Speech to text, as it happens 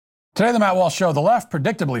Today, the Matt Walsh Show, the left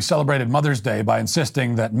predictably celebrated Mother's Day by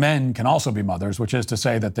insisting that men can also be mothers, which is to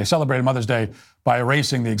say that they celebrated Mother's Day by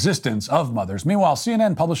erasing the existence of mothers. Meanwhile,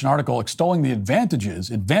 CNN published an article extolling the advantages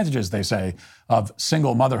they say, of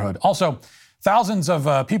single motherhood. Also, thousands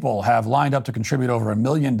of people have lined up to contribute over $1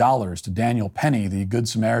 million to Daniel Penny, the Good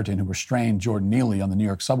Samaritan who restrained Jordan Neely on the New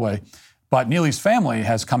York subway. But Neely's family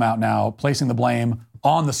has come out now placing the blame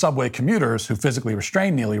on the subway commuters who physically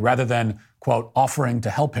restrained Neely rather than, quote, offering to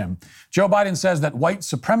help him. Joe Biden says that white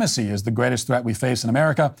supremacy is the greatest threat we face in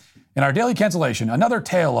America. In our daily cancellation, another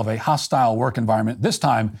tale of a hostile work environment, this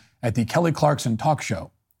time at the Kelly Clarkson talk show.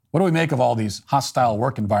 What do we make of all these hostile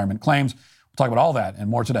work environment claims? We'll talk about all that and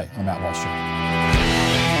more today on Matt Walsh Show.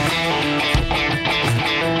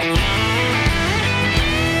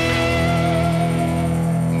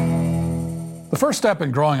 The first step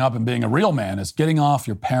in growing up and being a real man is getting off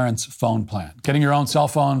your parents' phone plan. Getting your own cell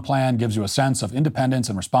phone plan gives you a sense of independence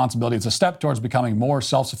and responsibility. It's a step towards becoming more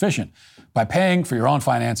self-sufficient. By paying for your own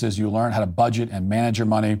finances, you learn how to budget and manage your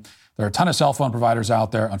money. There are a ton of cell phone providers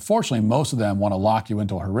out there. Unfortunately, most of them want to lock you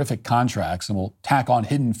into horrific contracts and will tack on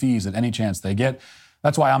hidden fees at any chance they get.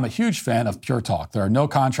 That's why I'm a huge fan of Pure Talk. There are no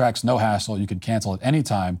contracts, no hassle. You can cancel at any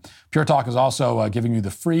time. Pure Talk is also giving you the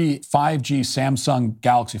free 5G Samsung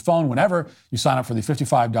Galaxy phone whenever you sign up for the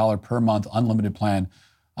 $55 per month unlimited plan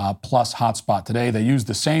plus hotspot today. They use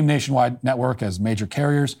the same nationwide network as major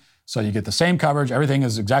carriers, so you get the same coverage. Everything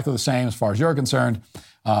is exactly the same as far as you're concerned,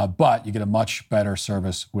 but you get a much better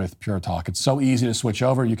service with Pure Talk. It's so easy to switch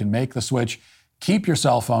over. You can make the switch, keep your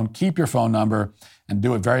cell phone, keep your phone number, and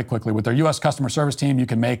do it very quickly. With their U.S. customer service team, you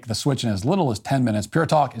can make the switch in as little as 10 minutes. Pure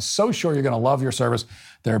Talk is so sure you're going to love your service.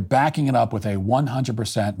 They're backing it up with a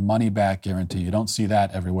 100% money-back guarantee. You don't see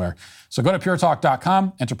that everywhere. So go to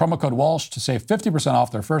puretalk.com, enter promo code Walsh to save 50%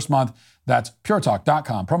 off their first month. That's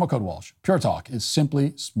puretalk.com, promo code Walsh. Pure Talk is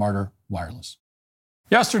simply smarter wireless.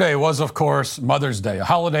 Yesterday was, of course, Mother's Day, a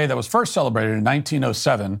holiday that was first celebrated in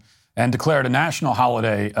 1907 and declared a national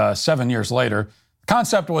holiday 7 years later. The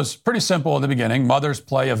concept was pretty simple in the beginning. Mothers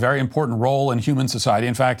play a very important role in human society.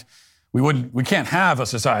 In fact, we can't have a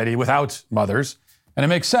society without mothers. And it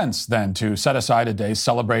makes sense then to set aside a day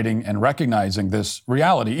celebrating and recognizing this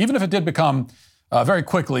reality, even if it did become very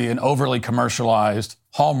quickly an overly commercialized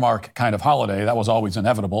Hallmark kind of holiday. That was always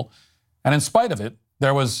inevitable. And in spite of it,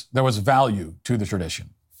 there was value to the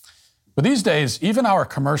tradition. But these days, even our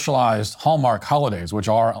commercialized Hallmark holidays, which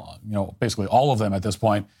are, basically all of them at this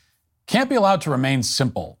point, can't be allowed to remain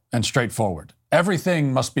simple and straightforward.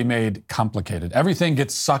 Everything must be made complicated. Everything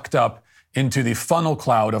gets sucked up into the funnel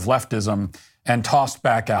cloud of leftism and tossed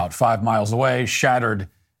back out 5 miles away, shattered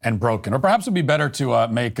and broken. Or perhaps it'd be better to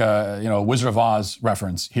make a Wizard of Oz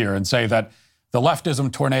reference here and say that the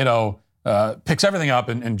leftism tornado picks everything up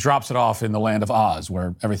and drops it off in the land of Oz,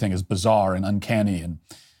 where everything is bizarre and uncanny and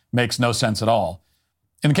makes no sense at all.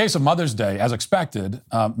 In the case of Mother's Day, as expected,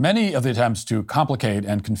 many of the attempts to complicate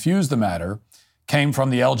and confuse the matter came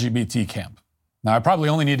from the LGBT camp. Now, I probably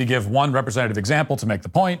only need to give one representative example to make the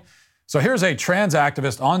point. So here's a trans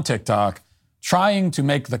activist on TikTok trying to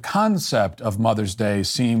make the concept of Mother's Day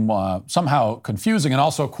seem somehow confusing and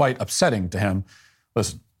also quite upsetting to him.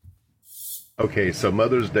 Listen. Okay, so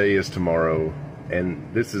Mother's Day is tomorrow,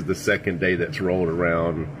 and this is the second day that's rolled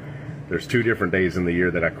around. There's 2 different days in the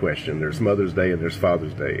year that I question. There's Mother's Day and there's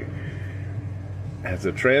Father's Day. As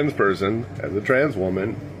a trans person, as a trans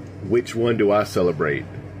woman, which one do I celebrate?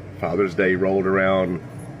 Father's Day rolled around.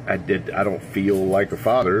 I don't feel like a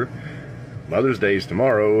father. Mother's Day is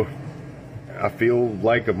tomorrow. I feel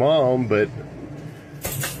like a mom, but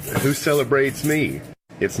who celebrates me?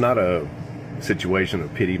 It's not a situation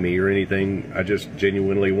of pity me or anything. I just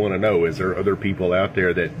genuinely want to know, is there other people out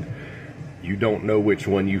there that you don't know which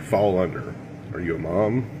one you fall under? Are you a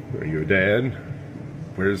mom? Are you a dad?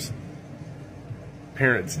 Where's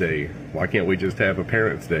Parents' Day? Why can't we just have a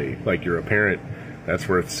Parents' Day? Like, you're a parent, that's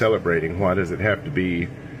worth celebrating. Why does it have to be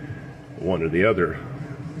one or the other?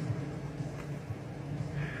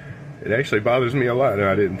 It actually bothers me a lot, and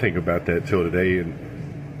I didn't think about that till today, and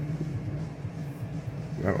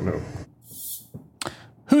I don't know.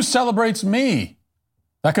 Who celebrates me?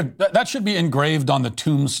 That should be engraved on the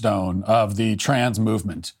tombstone of the trans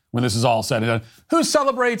movement when this is all said and done. Who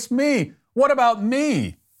celebrates me? What about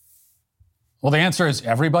me? Well, the answer is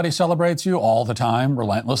everybody celebrates you all the time,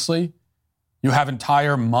 relentlessly. You have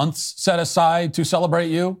entire months set aside to celebrate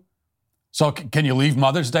you. So can you leave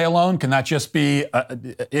Mother's Day alone? Can that just be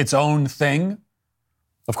its own thing?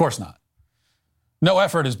 Of course not. No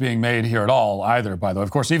effort is being made here at all either, by the way.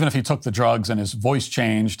 Of course, even if he took the drugs and his voice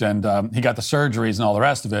changed and he got the surgeries and all the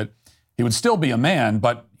rest of it, he would still be a man,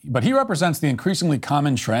 but but he represents the increasingly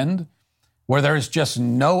common trend where there is just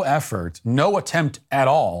no effort, no attempt at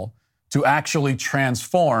all to actually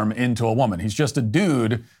transform into a woman. He's just a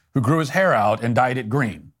dude who grew his hair out and dyed it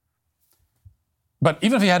green. But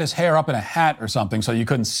even if he had his hair up in a hat or something so you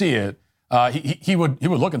couldn't see it, he would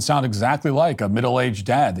look and sound exactly like a middle-aged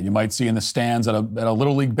dad that you might see in the stands at a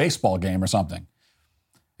Little League baseball game or something.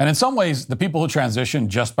 And in some ways, the people who transition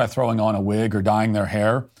just by throwing on a wig or dyeing their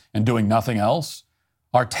hair and doing nothing else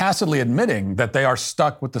are tacitly admitting that they are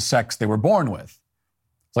stuck with the sex they were born with.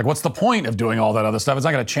 It's like, what's the point of doing all that other stuff? It's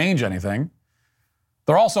not going to change anything.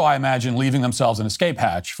 They're also, I imagine, leaving themselves an escape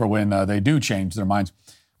hatch for when they do change their minds.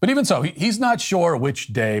 But even so, he's not sure which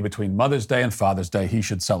day between Mother's Day and Father's Day he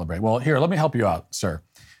should celebrate. Well, here, let me help you out, sir.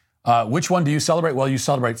 Which one do you celebrate? Well, you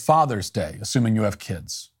celebrate Father's Day, assuming you have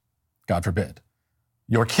kids. God forbid.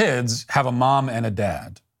 Your kids have a mom and a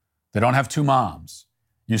dad. They don't have two moms.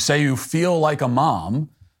 You say you feel like a mom,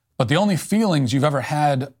 but the only feelings you've ever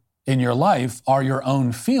had in your life are your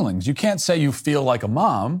own feelings. You can't say you feel like a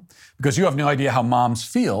mom because you have no idea how moms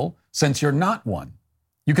feel since you're not one.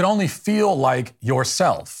 You can only feel like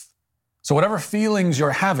yourself. So whatever feelings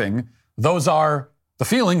you're having, those are the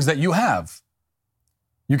feelings that you have.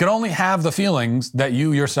 You can only have the feelings that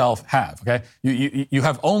you yourself have, okay? You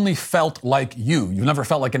have only felt like you. You've never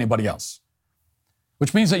felt like anybody else.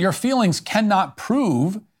 Which means that your feelings cannot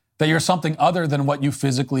prove that you're something other than what you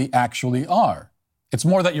physically actually are. It's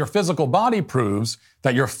more that your physical body proves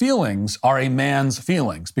that your feelings are a man's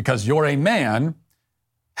feelings because you're a man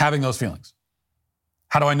having those feelings.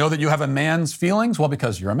 How do I know that you have a man's feelings? Well,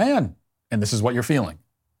 because you're a man, and this is what you're feeling.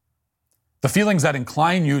 The feelings that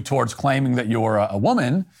incline you towards claiming that you're a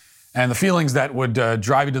woman and the feelings that would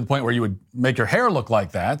drive you to the point where you would make your hair look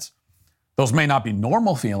like that, those may not be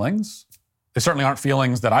normal feelings. They certainly aren't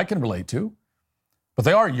feelings that I can relate to, but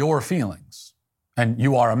they are your feelings. And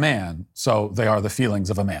you are a man, so they are the feelings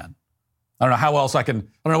of a man. I don't know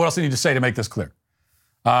what else I need to say to make this clear.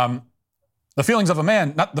 The feelings of a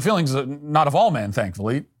man, not the feelings not of all men,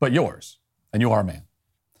 thankfully, but yours, and you are a man.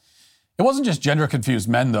 It wasn't just gender-confused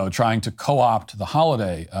men, though, trying to co-opt the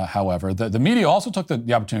holiday, however. The media also took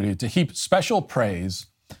the opportunity to heap special praise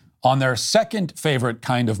on their second favorite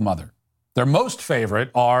kind of mother. Their most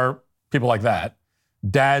favorite are people like that,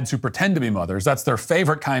 dads who pretend to be mothers. That's their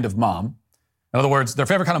favorite kind of mom. In other words, their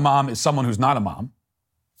favorite kind of mom is someone who's not a mom.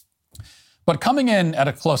 But coming in at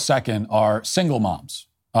a close second are single moms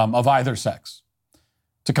of either sex.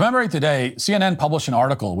 To commemorate the day, CNN published an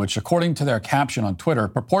article which, according to their caption on Twitter,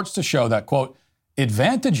 purports to show that, quote,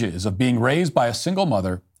 advantages of being raised by a single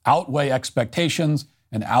mother outweigh expectations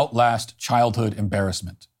and outlast childhood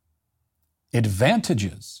embarrassment.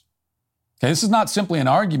 Advantages. Okay, this is not simply an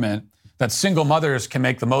argument that single mothers can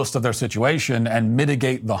make the most of their situation and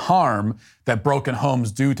mitigate the harm that broken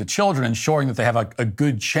homes do to children, ensuring that they have a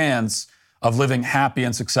good chance of living happy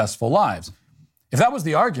and successful lives. If that was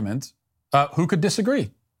the argument, who could disagree?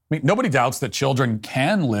 I mean, nobody doubts that children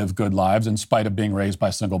can live good lives in spite of being raised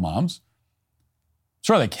by single moms.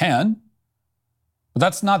 Sure, they can, but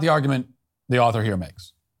that's not the argument the author here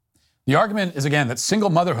makes. The argument is, again, that single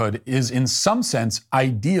motherhood is in some sense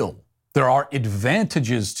ideal. There are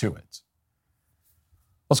advantages to it.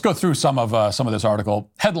 Let's go through some of this article.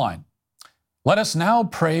 Headline: Let us now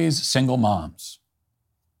praise single moms.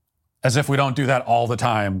 As if we don't do that all the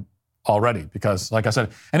time already, because, like I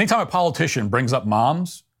said, anytime a politician brings up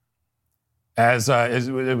moms, as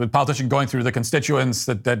a politician going through the constituents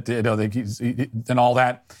and all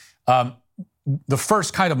that, the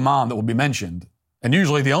first kind of mom that will be mentioned, and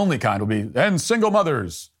usually the only kind, will be and single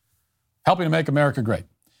mothers helping to make America great.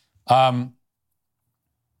 So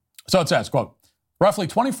it says, quote, roughly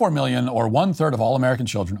 24 million, or 1/3 of all American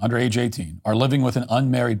children under age 18, are living with an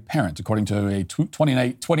unmarried parent, according to a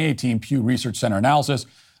 2018 Pew Research Center analysis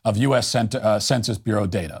of U.S. Census Bureau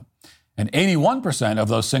data. And 81% of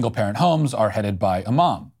those single-parent homes are headed by a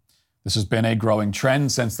mom. This has been a growing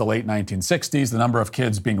trend since the late 1960s. The number of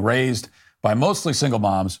kids being raised by mostly single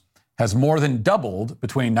moms has more than doubled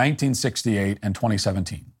between 1968 and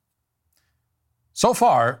 2017. So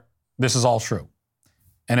far, this is all true,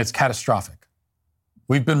 and it's catastrophic.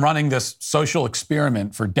 We've been running this social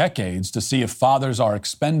experiment for decades to see if fathers are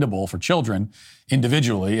expendable for children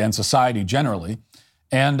individually and society generally.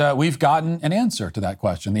 And we've gotten an answer to that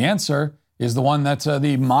question. The answer is the one that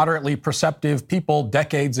the moderately perceptive people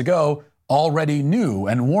decades ago already knew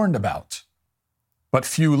and warned about. But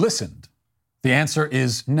few listened. The answer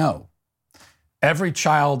is no. Every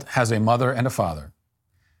child has a mother and a father,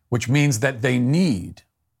 which means that they need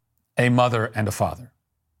a mother and a father.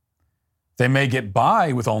 They may get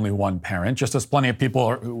by with only one parent, just as plenty of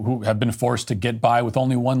people who have been forced to get by with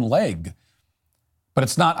only one leg. But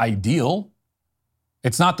it's not ideal.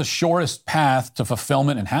 It's not the shortest path to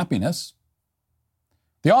fulfillment and happiness.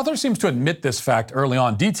 The author seems to admit this fact early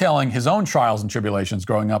on, detailing his own trials and tribulations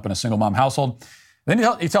growing up in a single-mom household. Then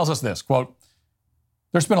he tells us this, quote,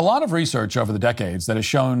 "There's been a lot of research over the decades that has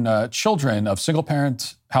shown children of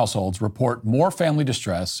single-parent households report more family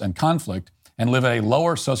distress and conflict and live at a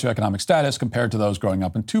lower socioeconomic status compared to those growing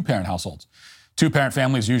up in two-parent households. Two-parent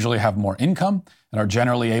families usually have more income and are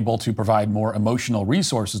generally able to provide more emotional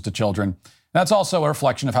resources to children. That's also a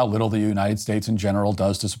reflection of how little the United States in general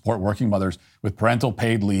does to support working mothers with parental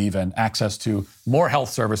paid leave and access to more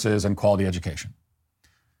health services and quality education."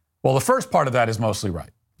 Well, the first part of that is mostly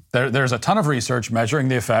right. There's a ton of research measuring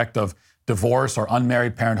the effect of divorce or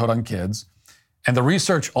unmarried parenthood on kids, and the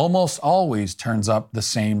research almost always turns up the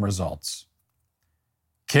same results.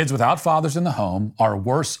 Kids without fathers in the home are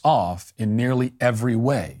worse off in nearly every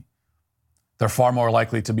way. They're far more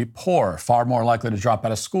likely to be poor, far more likely to drop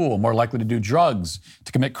out of school, more likely to do drugs,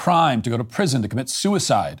 to commit crime, to go to prison, to commit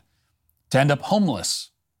suicide, to end up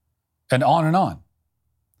homeless, and on and on.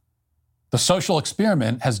 The social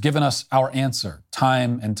experiment has given us our answer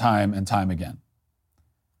time and time and time again.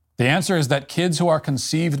 The answer is that kids who are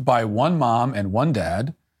conceived by one mom and one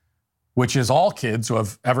dad, which is all kids who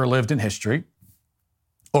have ever lived in history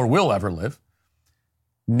or will ever live,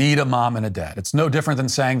 need a mom and a dad. It's no different than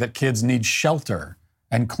saying that kids need shelter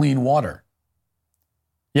and clean water.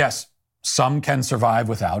 Yes, some can survive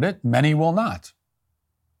without it, many will not.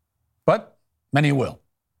 But many will.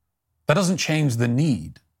 That doesn't change the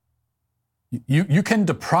need. You can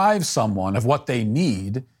deprive someone of what they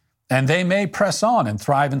need, and they may press on and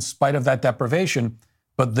thrive in spite of that deprivation,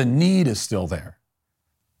 but the need is still there.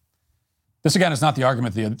 This, again, is not the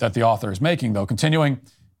argument that the author is making, though. Continuing,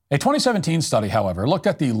 a 2017 study, however, looked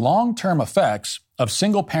at the long-term effects of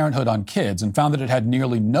single parenthood on kids and found that it had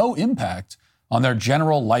nearly no impact on their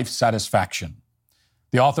general life satisfaction.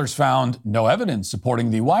 The authors found no evidence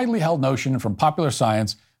supporting the widely held notion from popular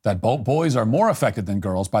science that boys are more affected than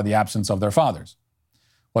girls by the absence of their fathers.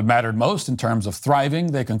 What mattered most in terms of thriving,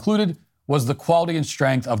 they concluded, was the quality and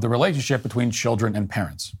strength of the relationship between children and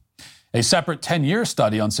parents. A separate 10-year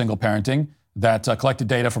study on single parenting that collected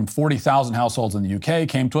data from 40,000 households in the UK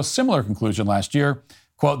came to a similar conclusion last year.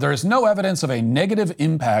 Quote, "There is no evidence of a negative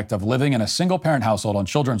impact of living in a single-parent household on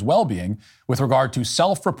children's well-being with regard to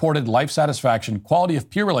self-reported life satisfaction, quality of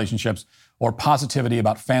peer relationships, or positivity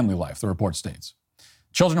about family life," the report states.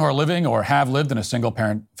 Children who are living or have lived in a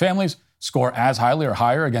single-parent families score as highly or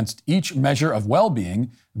higher against each measure of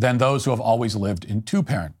well-being than those who have always lived in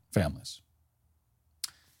two-parent families.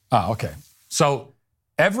 Okay. So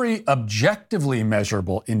every objectively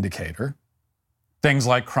measurable indicator, things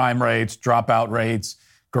like crime rates, dropout rates,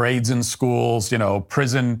 grades in schools,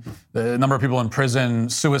 prison, the number of people in prison,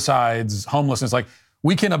 suicides, homelessness,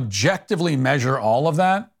 we can objectively measure all of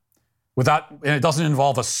that and it doesn't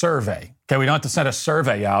involve a survey. Okay, we don't have to send a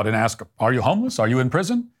survey out and ask, are you homeless? Are you in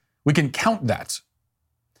prison? We can count that.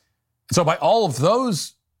 So by all of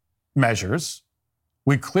those measures,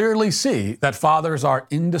 we clearly see that fathers are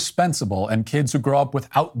indispensable and kids who grow up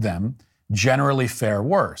without them generally fare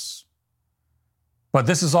worse. But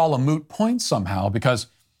this is all a moot point somehow, because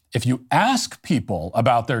if you ask people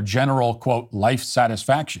about their general, quote, life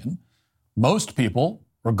satisfaction, most people,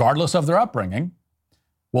 regardless of their upbringing,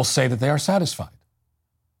 will say that they are satisfied.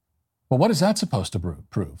 Well, what is that supposed to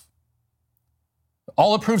prove?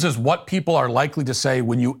 All it proves is what people are likely to say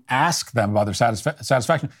when you ask them about their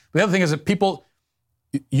satisfaction. But the other thing is that people,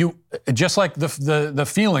 just like the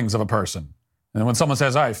feelings of a person. And when someone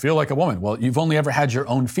says, I feel like a woman, well, you've only ever had your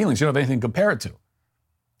own feelings. You don't have anything to compare it to.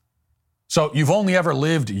 So you've only ever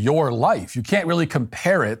lived your life. You can't really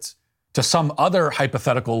compare it to some other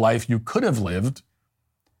hypothetical life you could have lived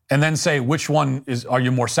and then say, which one are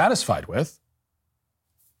you more satisfied with?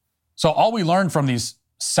 So all we learn from these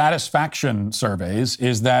satisfaction surveys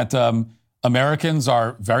is that Americans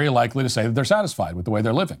are very likely to say that they're satisfied with the way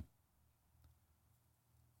they're living.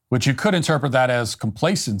 Which you could interpret that as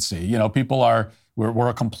complacency. We're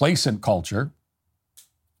a complacent culture.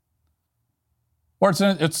 Or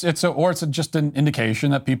it's just an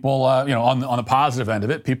indication that people, on the positive end of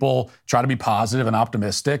it, people try to be positive and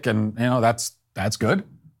optimistic, and that's good.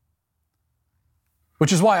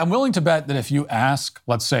 Which is why I'm willing to bet that if you ask,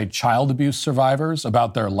 let's say, child abuse survivors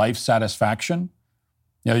about their life satisfaction,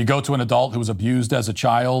 you go to an adult who was abused as a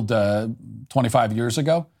child 25 years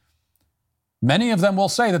ago, many of them will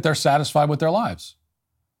say that they're satisfied with their lives.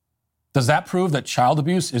 Does that prove that child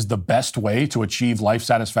abuse is the best way to achieve life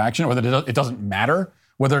satisfaction, or that it doesn't matter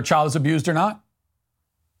whether a child is abused or not?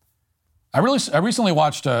 I recently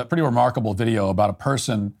watched a pretty remarkable video about a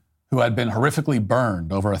person who had been horrifically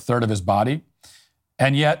burned over a third of his body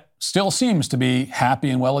and yet still seems to be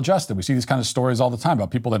happy and well-adjusted. We see these kind of stories all the time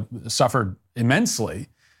about people that suffered immensely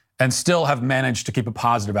and still have managed to keep a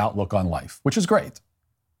positive outlook on life, which is great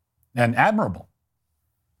and admirable.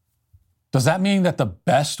 Does that mean that the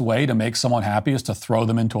best way to make someone happy is to throw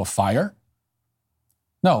them into a fire?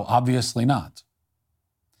 No, obviously not.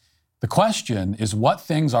 The question is what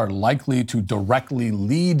things are likely to directly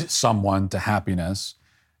lead someone to happiness,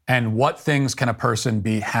 and what things can a person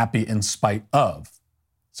be happy in spite of?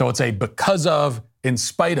 So it's a because of, in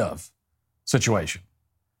spite of situation.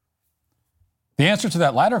 The answer to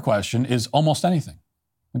that latter question is almost anything.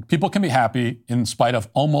 People can be happy in spite of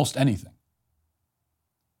almost anything.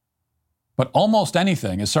 But almost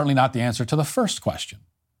anything is certainly not the answer to the first question.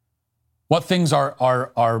 What things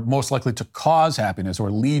are most likely to cause happiness or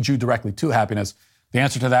lead you directly to happiness? The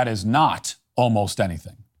answer to that is not almost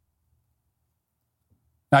anything.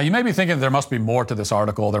 Now, you may be thinking there must be more to this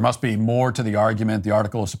article. There must be more to the argument the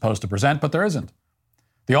article is supposed to present, but there isn't.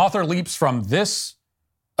 The author leaps from these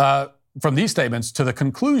statements to the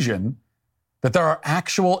conclusion that there are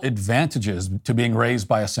actual advantages to being raised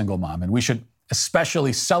by a single mom, and we should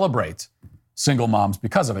especially celebrate single moms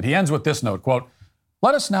because of it. He ends with this note, quote,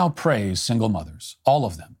 "Let us now praise single mothers, all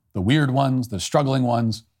of them, the weird ones, the struggling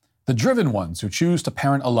ones, the driven ones who choose to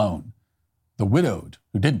parent alone, the widowed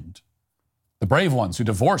who didn't, the brave ones who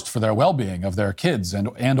divorced for their well-being of their kids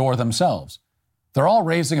and or themselves. They're all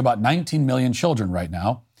raising about 19 million children right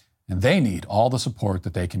now, and they need all the support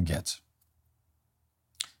that they can get."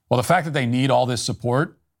 Well, the fact that they need all this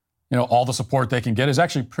support, all the support they can get is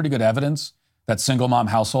actually pretty good evidence that single mom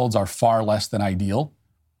households are far less than ideal.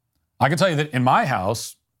 I can tell you that in my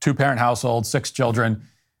house, 2-parent household, 6 children,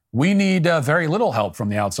 we need very little help from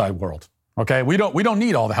the outside world. Okay, we don't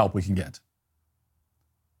need all the help we can get.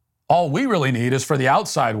 All we really need is for the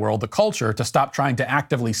outside world, the culture, to stop trying to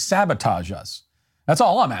actively sabotage us. That's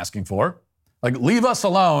all I'm asking for. Leave us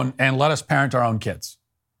alone and let us parent our own kids.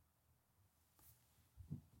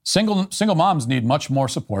 Single moms need much more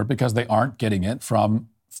support because they aren't getting it from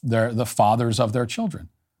the fathers of their children,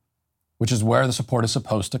 which is where the support is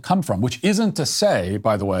supposed to come from, which isn't to say,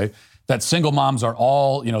 by the way, that single moms are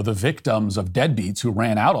all, the victims of deadbeats who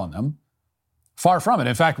ran out on them. Far from it.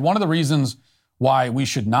 In fact, one of the reasons why we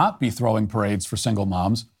should not be throwing parades for single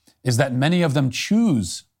moms is that many of them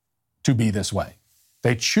choose to be this way.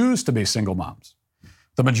 They choose to be single moms.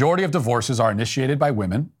 The majority of divorces are initiated by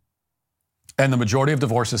women, and the majority of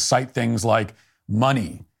divorces cite things like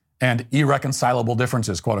money and irreconcilable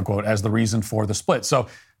differences, quote unquote, as the reason for the split. So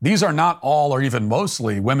these are not all or even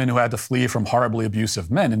mostly women who had to flee from horribly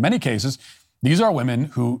abusive men. In many cases, these are women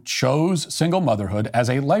who chose single motherhood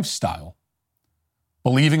as a lifestyle,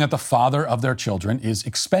 believing that the father of their children is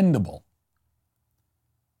expendable.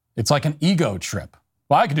 It's like an ego trip.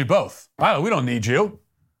 Well, I can do both. We don't need you.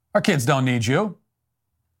 Our kids don't need you.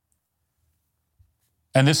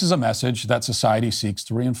 And this is a message that society seeks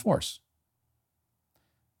to reinforce.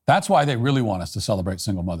 That's why they really want us to celebrate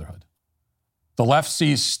single motherhood. The left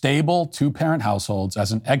sees stable 2-parent households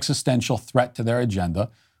as an existential threat to their agenda,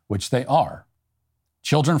 which they are.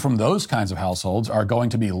 Children from those kinds of households are going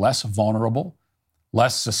to be less vulnerable,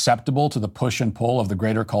 less susceptible to the push and pull of the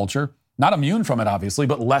greater culture. Not immune from it, obviously,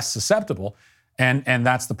 but less susceptible. And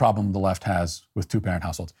that's the problem the left has with 2-parent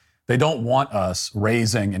households. They don't want us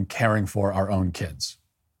raising and caring for our own kids.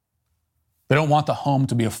 They don't want the home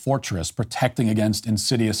to be a fortress protecting against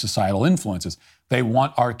insidious societal influences. They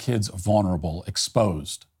want our kids vulnerable,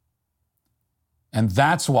 exposed. And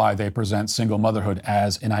that's why they present single motherhood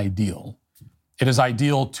as an ideal. It is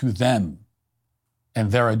ideal to them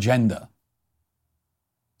and their agenda.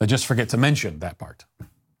 They just forget to mention that part.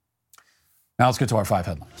 Now let's get to our 5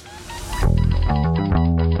 headlines.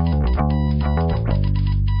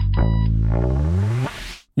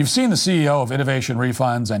 You've seen the CEO of Innovation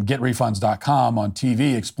Refunds and GetRefunds.com on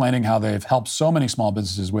TV explaining how they've helped so many small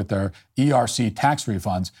businesses with their ERC tax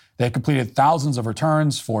refunds. They've completed thousands of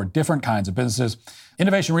returns for different kinds of businesses.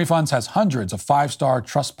 Innovation Refunds has hundreds of 5-star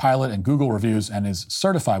Trustpilot and Google reviews and is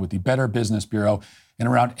certified with the Better Business Bureau. In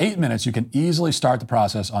around 8 minutes, you can easily start the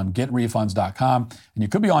process on GetRefunds.com, and you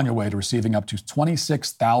could be on your way to receiving up to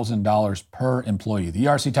 $26,000 per employee. The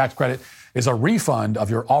ERC tax credit is a refund of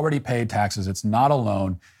your already paid taxes. It's not a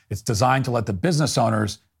loan. It's designed to let the business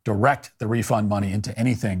owners direct the refund money into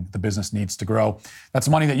anything the business needs to grow. That's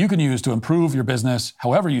money that you can use to improve your business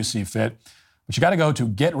however you see fit. But you got to go to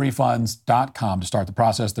GetRefunds.com to start the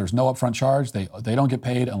process. There's no upfront charge. They don't get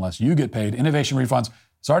paid unless you get paid. Innovation Refunds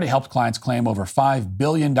It's already helped clients claim over $5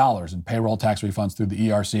 billion in payroll tax refunds through the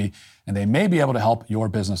ERC, and they may be able to help your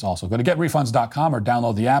business also. Go to getrefunds.com or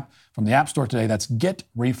download the app from the App Store today. That's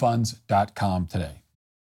getrefunds.com today.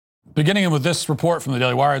 Beginning with this report from the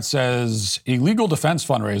Daily Wire, it says a legal defense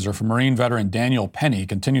fundraiser for Marine veteran Daniel Penny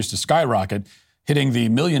continues to skyrocket, hitting the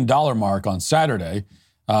 $1 million mark on Saturday.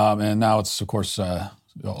 And now it's, of course,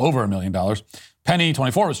 over $1 million. Penny,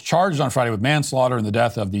 24, was charged on Friday with manslaughter in the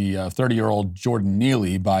death of the 30-year-old Jordan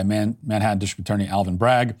Neely by Manhattan District Attorney Alvin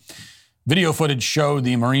Bragg. Video footage showed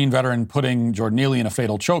the Marine veteran putting Jordan Neely in a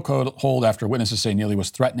fatal chokehold after witnesses say Neely was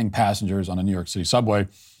threatening passengers on a New York City subway.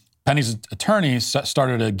 Penny's attorney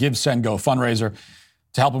started a Give, Send, Go fundraiser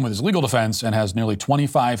to help him with his legal defense and has nearly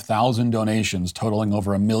 25,000 donations totaling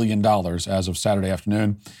over $1 million as of Saturday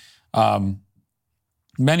afternoon.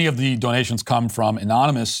 Many of the donations come from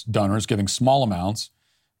anonymous donors giving small amounts.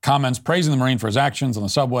 Comments praising the Marine for his actions on the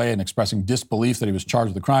subway and expressing disbelief that he was charged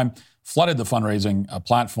with the crime flooded the fundraising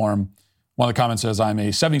platform. One of the comments says, "I'm a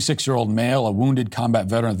 76-year-old male, a wounded combat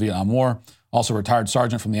veteran of the Vietnam War, also a retired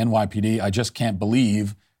sergeant from the NYPD. I just can't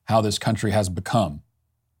believe how this country has become."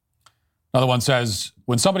 Another one says,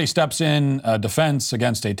 "When somebody steps in defense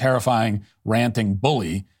against a terrifying, ranting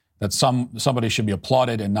bully, that somebody should be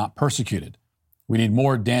applauded and not persecuted. We need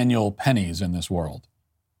more Daniel Pennies in this world."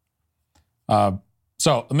 So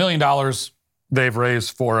 $1 million they've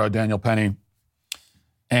raised for Daniel Penny,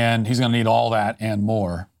 and he's going to need all that and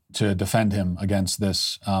more to defend him against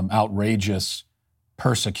this outrageous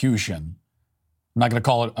persecution. I'm not going to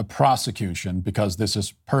call it a prosecution because this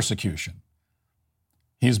is persecution.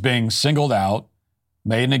 He's being singled out,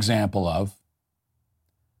 made an example of,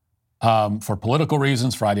 for political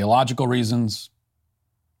reasons, for ideological reasons,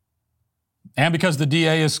 and because the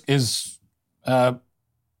DA is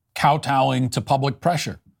kowtowing to public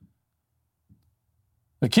pressure.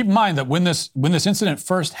 But keep in mind that when this incident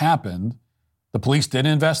first happened, the police did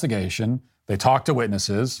an investigation. They talked to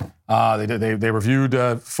witnesses. They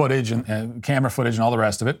reviewed footage and camera footage and all the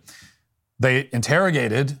rest of it. They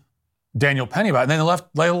interrogated Daniel Penny about it, and then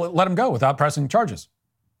they let him go without pressing charges.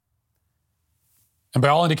 And by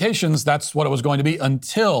all indications, that's what it was going to be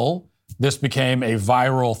until this became a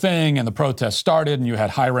viral thing and the protests started, and you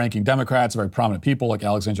had high-ranking Democrats, very prominent people like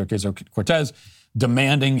Alexandria Ocasio-Cortez,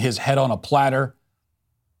 demanding his head on a platter.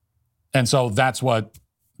 And so that's what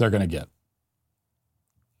they're going to get.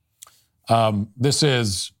 This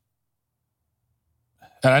is,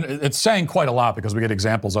 and it's saying quite a lot because we get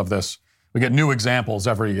examples of this. We get new examples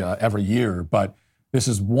every year, but this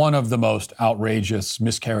is one of the most outrageous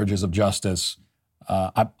miscarriages of justice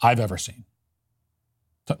I've ever seen.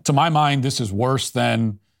 To my mind, this is worse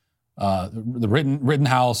than the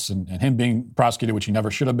Rittenhouse and him being prosecuted, which he never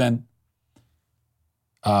should have been.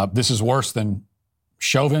 This is worse than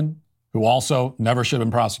Chauvin, who also never should have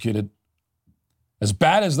been prosecuted. As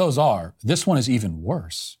bad as those are, this one is even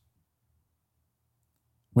worse.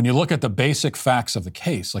 When you look at the basic facts of the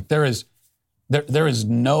case, like there is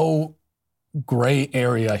no gray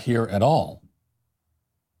area here at all.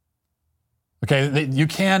 Okay, you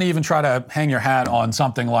can't even try to hang your hat on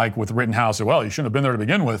something like with Rittenhouse. Well, you shouldn't have been there to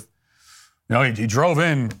begin with. You know, he drove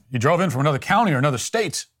in from another county or another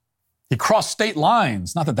state. He crossed state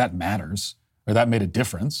lines. Not that that matters or that made a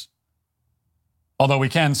difference. Although we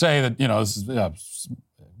can say that,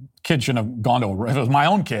 kid shouldn't have gone to, if it was my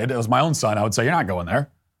own kid, it was my own son, I would say, you're not going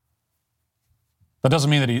there. That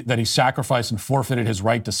doesn't mean that he sacrificed and forfeited his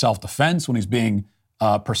right to self-defense when he's being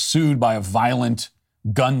pursued by a violent,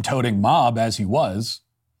 gun-toting mob as he was.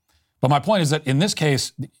 But my point is that in this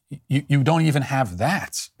case, you don't even have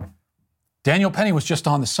that. Daniel Penny was just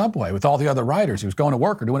on the subway with all the other riders. He was going to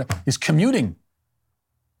work or doing it. He's commuting.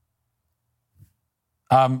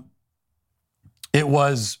 It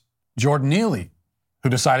was Jordan Neely who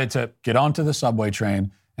decided to get onto the subway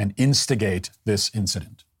train and instigate this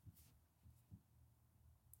incident.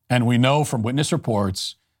 And we know from witness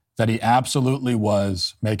reports that he absolutely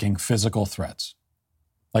was making physical threats.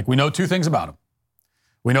 Like, we know two things about him.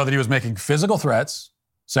 We know that he was making physical threats,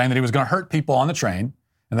 saying that he was going to hurt people on the train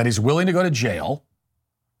and that he's willing to go to jail.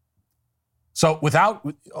 So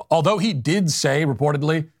although he did say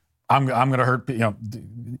reportedly, I'm going to hurt,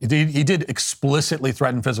 he did explicitly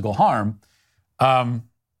threaten physical harm.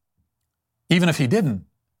 Even if he didn't,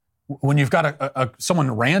 when you've got someone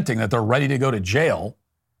ranting that they're ready to go to jail,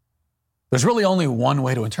 there's really only one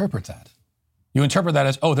way to interpret that. You interpret that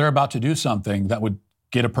as, they're about to do something that would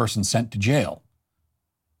get a person sent to jail.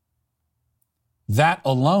 That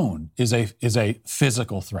alone is a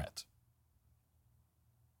physical threat.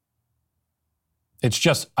 It's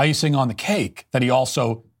just icing on the cake that he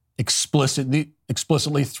also explicitly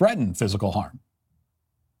threatened physical harm.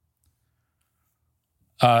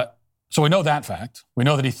 So we know that fact. We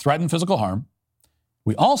know that he threatened physical harm.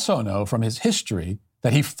 We also know from his history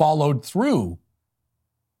that he followed through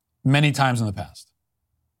many times in the past.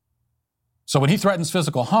 So when he threatens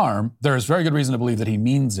physical harm, there is very good reason to believe that he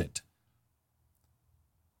means it.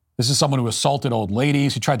 This is someone who assaulted old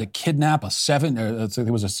ladies. He tried to kidnap a 7 or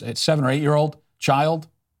 8-year-old child,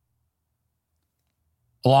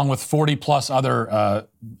 along with 40 plus other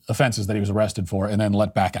offenses that he was arrested for and then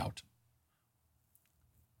let back out.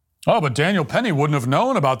 Oh, but Daniel Penny wouldn't have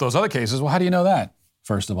known about those other cases. Well, how do you know that,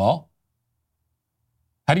 first of all?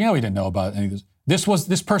 How do you know he didn't know about any of this?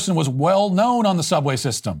 This person was well known on the subway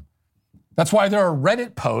system. That's why there are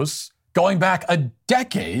Reddit posts going back a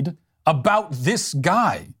decade about this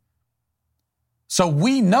guy. So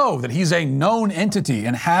we know that he's a known entity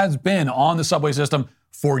and has been on the subway system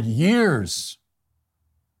for years.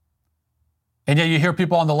 And yet you hear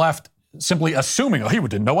people on the left simply assuming, oh, he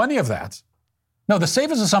didn't know any of that. No, the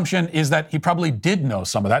safest assumption is that he probably did know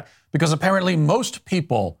some of that, because apparently most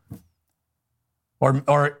people,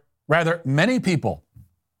 or rather many people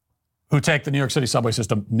who take the New York City subway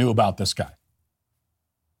system knew about this guy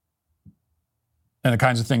and the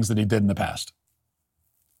kinds of things that he did in the past.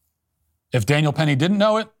 If Daniel Penny didn't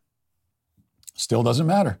know it, still doesn't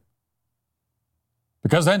matter.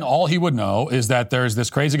 Because then all he would know is that there's this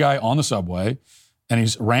crazy guy on the subway and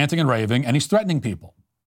he's ranting and raving and he's threatening people.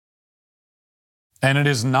 And it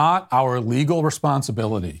is not our legal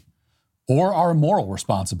responsibility or our moral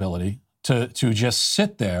responsibility to just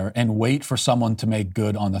sit there and wait for someone to make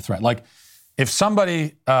good on the threat. Like if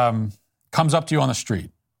somebody comes up to you on the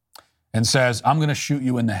street and says, I'm going to shoot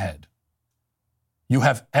you in the head, you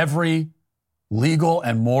have every legal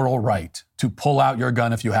and moral right to pull out your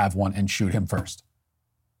gun if you have one and shoot him first.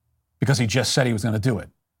 Because he just said he was going to do it.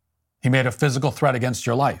 He made a physical threat against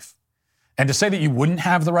your life. And to say that you wouldn't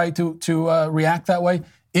have the right to react that way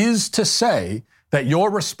is to say that your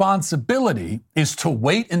responsibility is to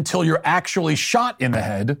wait until you're actually shot in the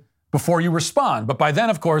head before you respond. But by then,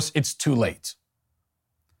 of course, it's too late.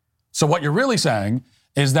 So what you're really saying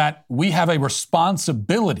is that we have a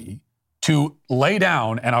responsibility to lay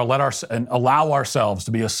down and allow ourselves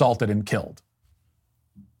to be assaulted and killed,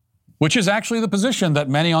 which is actually the position that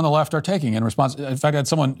many on the left are taking in response. In fact, I had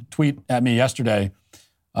someone tweet at me yesterday.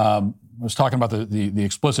 Was talking about the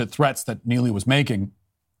explicit threats that Neely was making.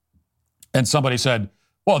 And somebody said,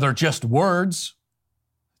 well, they're just words.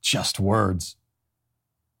 Just words.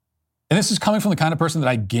 And this is coming from the kind of person that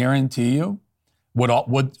I guarantee you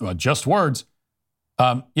would just words.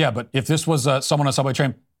 Yeah, but if this was someone on a subway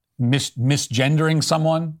train misgendering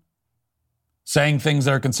someone, saying things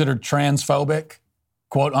that are considered transphobic,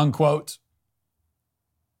 quote unquote.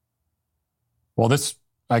 Well,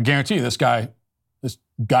 I guarantee you this guy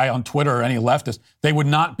on Twitter or any leftist, they would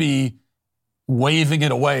not be waving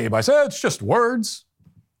it away by saying, it's just words.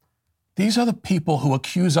 These are the people who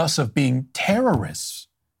accuse us of being terrorists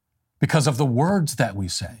because of the words that we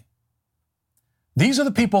say. These are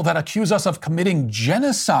the people that accuse us of committing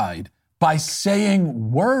genocide by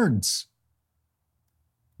saying words.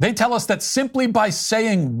 They tell us that simply by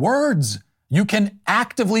saying words, you can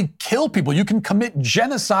actively kill people. You can commit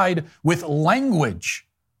genocide with language.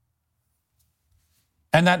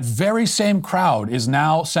 And that very same crowd is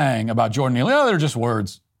now saying about Jordan Neely, oh, they're just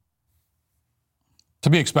words. To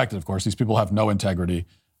be expected, of course. These people have no integrity.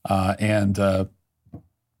 And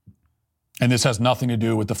this has nothing to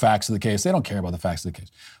do with the facts of the case. They don't care about the facts of the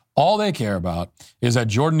case. All they care about is that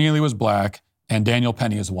Jordan Neely was black and Daniel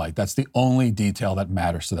Penny is white. That's the only detail that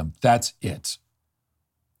matters to them. That's it.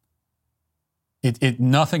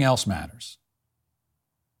 Nothing else matters.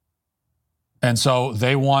 And so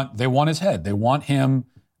they want his head. They want him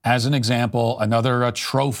as an example, another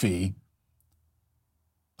trophy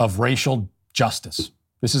of racial justice.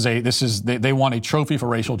 They want a trophy for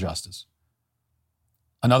racial justice.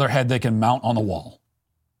 Another head they can mount on the wall.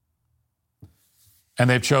 And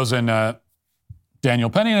they've chosen Daniel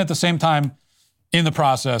Penny, and at the same time, in the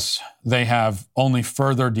process, they have only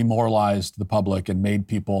further demoralized the public and made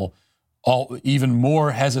people even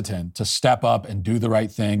more hesitant to step up and do the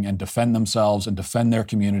right thing and defend themselves and defend their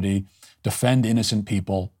community, defend innocent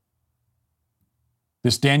people.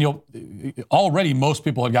 This Daniel, already most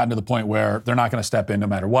people had gotten to the point where they're not going to step in no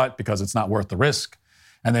matter what because it's not worth the risk.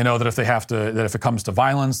 And they know that if it comes to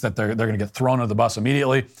violence, that they're going to get thrown under the bus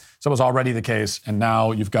immediately. So it was already the case. And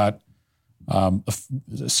now you've got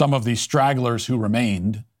some of the stragglers who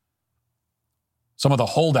remained, some of the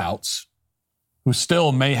holdouts who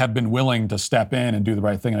still may have been willing to step in and do the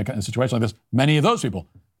right thing in a situation like this. Many of those people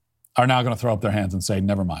are now going to throw up their hands and say,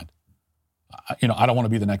 never mind. I don't want to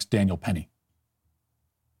be the next Daniel Penny.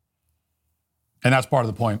 And that's part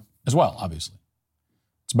of the point as well, obviously.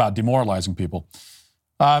 It's about demoralizing people.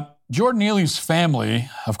 Jordan Neely's family,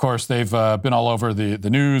 of course, they've been all over the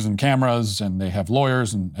news and cameras, and they have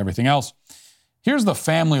lawyers and everything else. Here's the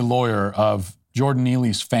family lawyer of Jordan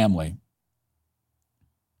Neely's family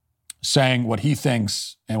saying what he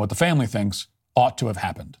thinks and what the family thinks ought to have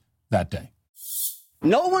happened that day.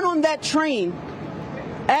 No one on that train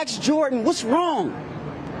asked Jordan, what's wrong?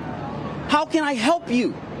 How can I help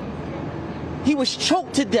you? He was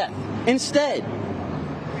choked to death instead.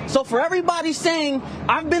 So for everybody saying,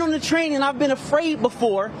 I've been on the train and I've been afraid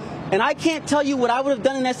before, and I can't tell you what I would have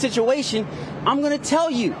done in that situation, I'm going to tell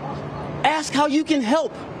you. Ask how you can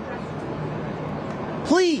help.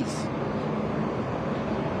 Please.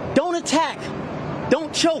 Don't attack.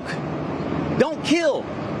 Don't choke. Don't kill.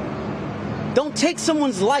 Don't take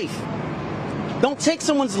someone's life. Don't take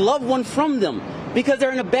someone's loved one from them because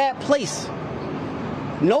they're in a bad place.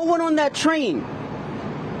 No one on that train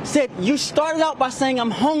said, you started out by saying,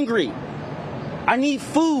 I'm hungry. I need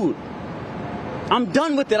food. I'm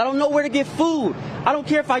done with it. I don't know where to get food. I don't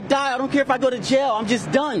care if I die. I don't care if I go to jail. I'm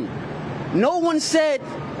just done. No one said,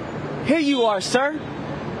 here you are, sir.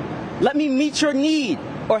 Let me meet your need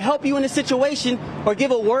or help you in a situation or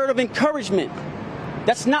give a word of encouragement.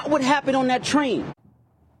 That's not what happened on that train.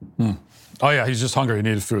 Oh, yeah, he's just hungry. He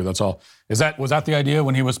needed food. That's all. Was that the idea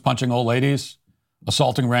when he was punching old ladies,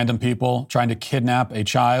 assaulting random people, trying to kidnap a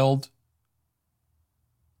child?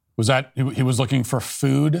 Was that he was looking for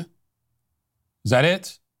food? Is that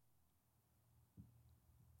it?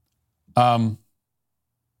 And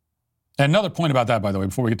another point about that, by the way,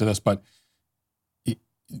 before we get to this, but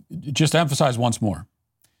just to emphasize once more,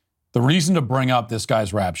 the reason to bring up this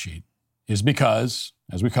guy's rap sheet is because,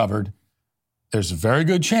 as we covered, there's a very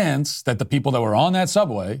good chance that the people that were on that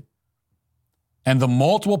subway and the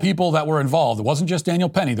multiple people that were involved, it wasn't just Daniel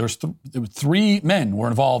Penny, there were 3 men were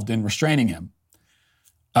involved in restraining him.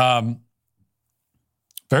 Very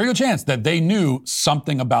good chance that they knew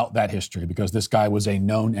something about that history because this guy was a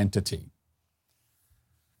known entity.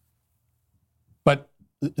 But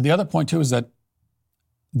the other point, too, is that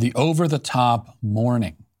the over-the-top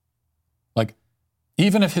mourning, like,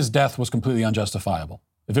 even if his death was completely unjustifiable,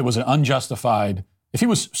 if it was an unjustified, if he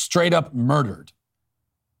was straight up murdered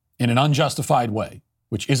in an unjustified way,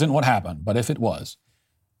 which isn't what happened, but if it was,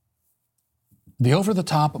 the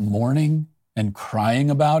over-the-top mourning and crying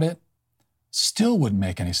about it still wouldn't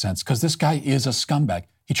make any sense because this guy is a scumbag.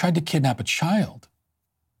 He tried to kidnap a child.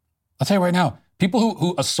 I'll tell you right now, people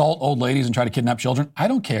who assault old ladies and try to kidnap children, I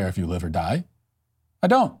don't care if you live or die. I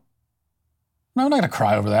don't. No, I'm not going to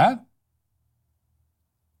cry over that.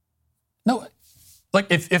 No, like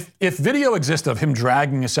if video exists of him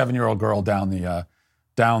dragging a 7-year-old girl down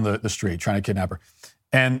the street trying to kidnap her,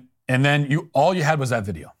 and then all you had was that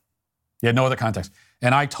video. You had no other context.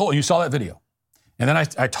 And you saw that video. And then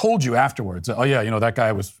I told you afterwards, oh yeah, that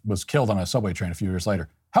guy was killed on a subway train a few years later.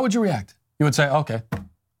 How would you react? You would say, okay,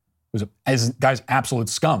 this guy's absolute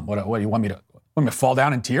scum. What do you want me to fall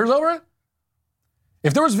down in tears over it?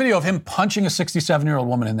 If there was video of him punching a 67-year-old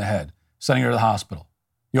woman in the head, sending her to the hospital,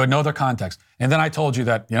 you had no other context. And then I told you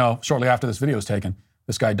that, shortly after this video was taken,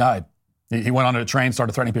 this guy died. He went on a train,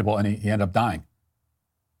 started threatening people, and he ended up dying.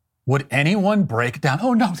 Would anyone break down?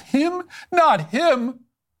 Oh, not him, not him.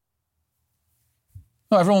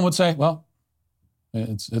 No, everyone would say, well,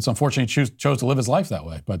 it's unfortunate he chose to live his life that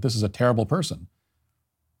way, but this is a terrible person.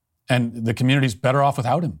 And the community's better off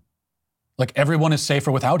without him. Like, everyone is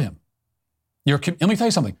safer without him. Let me tell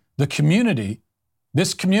you something.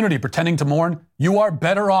 This community pretending to mourn, you are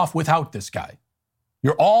better off without this guy.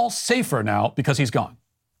 You're all safer now because he's gone.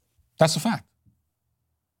 That's a fact.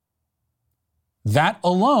 That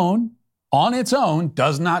alone, on its own,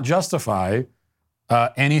 does not justify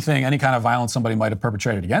any kind of violence somebody might have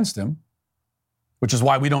perpetrated against him, which is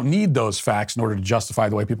why we don't need those facts in order to justify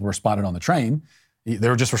the way people responded on the train. They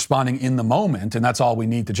were just responding in the moment, and that's all we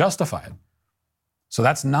need to justify it. So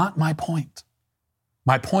that's not my point.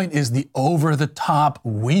 My point is the over-the-top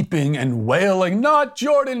weeping and wailing, not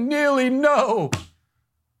Jordan Neely, no.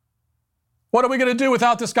 What are we going to do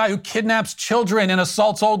without this guy who kidnaps children and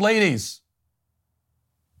assaults old ladies?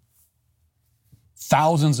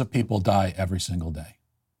 Thousands of people die every single day.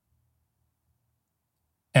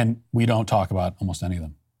 And we don't talk about almost any of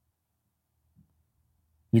them.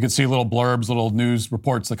 You can see little blurbs, little news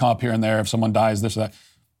reports that come up here and there if someone dies, this or that.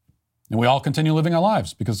 And we all continue living our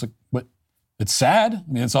lives because it's sad.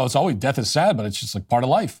 I mean, it's always, death is sad, but it's just like part of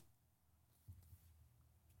life.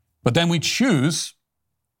 But then we choose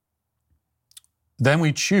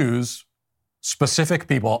specific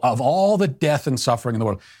people of all the death and suffering in the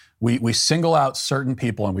world. We single out certain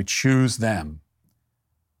people and we choose them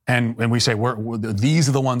And we say, these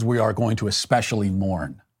are the ones we are going to especially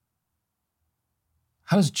mourn.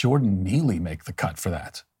 How does Jordan Neely make the cut for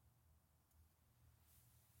that?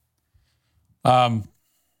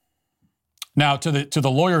 Now, to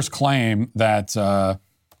the lawyer's claim that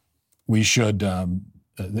we should,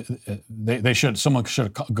 someone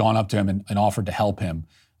should have gone up to him and offered to help him.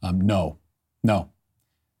 No.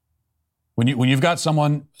 When you've got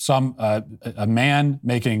a man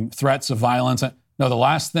making threats of violence, no, the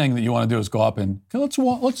last thing that you want to do is go up and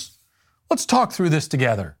let's talk through this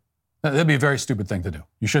together. That'd be a very stupid thing to do.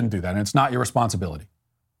 You shouldn't do that, and it's not your responsibility.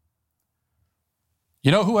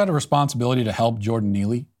 You know who had a responsibility to help Jordan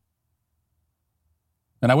Neely?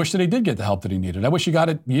 And I wish that he did get the help that he needed. I wish he got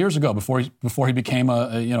it years ago before he became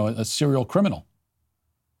a serial criminal.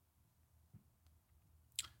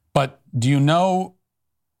 But do you know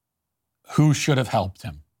who should have helped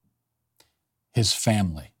him? His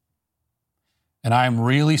family. And I am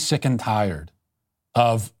really sick and tired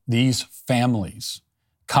of these families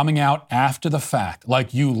coming out after the fact,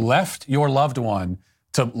 like you left your loved one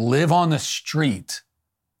to live on the street.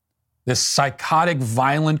 This psychotic,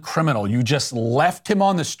 violent criminal, you just left him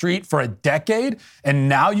on the street for a decade, and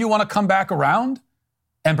now you want to come back around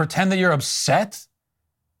and pretend that you're upset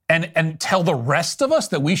and tell the rest of us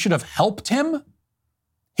that we should have helped him?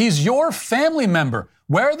 He's your family member.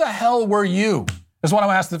 Where the hell were you? That's what I'm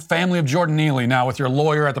asking the family of Jordan Neely now with your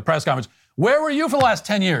lawyer at the press conference. Where were you for the last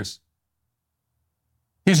 10 years?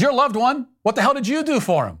 He's your loved one. What the hell did you do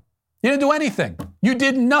for him? You didn't do anything. You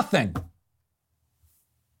did nothing.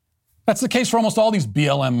 That's the case for almost all these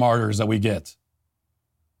BLM martyrs that we get.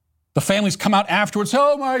 The families come out afterwards.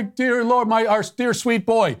 Oh, my dear Lord, our dear sweet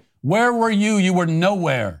boy. Where were you? You were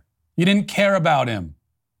nowhere. You didn't care about him.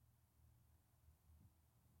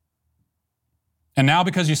 And now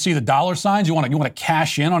because you see the dollar signs, you want to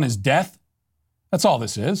cash in on his death? That's all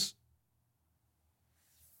this is.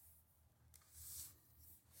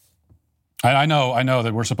 I know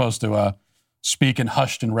that we're supposed to speak in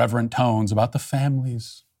hushed and reverent tones about the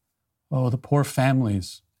families. Oh, the poor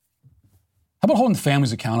families. How about holding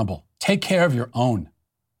families accountable? Take care of your own.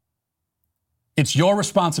 It's your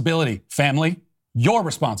responsibility, family. Your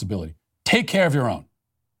responsibility. Take care of your own.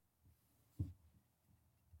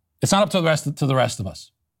 It's not up to the rest of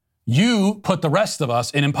us. You put the rest of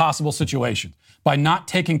us in impossible situations. By not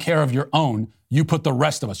taking care of your own, you put the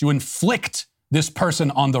rest of us. You inflict this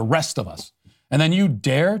person on the rest of us. And then you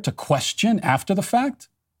dare to question after the fact?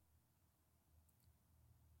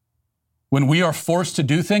 When we are forced to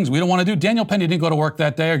do things we don't want to do. Daniel Penny didn't go to work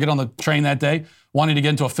that day or get on the train that day wanting to get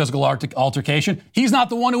into a physical altercation. He's not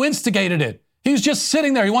the one who instigated it. He's just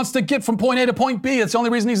sitting there. He wants to get from point A to point B. It's the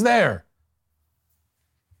only reason he's there.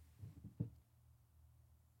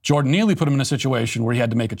 Jordan Neely put him in a situation where he had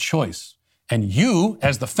to make a choice. And you,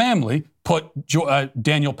 as the family, put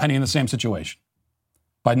Daniel Penny in the same situation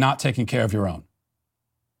by not taking care of your own.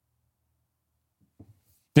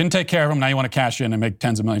 Didn't take care of him. Now you want to cash in and make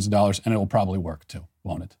tens of millions of dollars, and it will probably work too,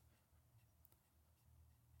 won't it?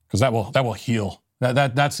 Because that will heal.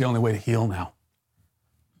 That's the only way to heal now.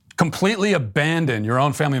 Completely abandon your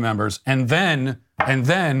own family members, and then,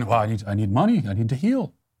 well, I need money. I need to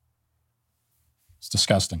heal. It's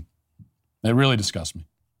disgusting. It really disgusts me.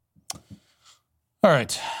 All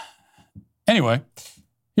right. Anyway,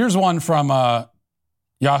 here's one from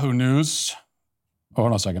Yahoo News. Oh,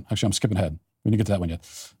 hold on a second. Actually, I'm skipping ahead. We didn't get to that one yet.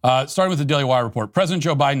 Starting with the Daily Wire report. President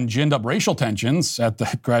Joe Biden ginned up racial tensions at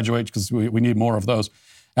the graduation, because we need more of those,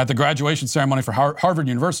 at the graduation ceremony for Harvard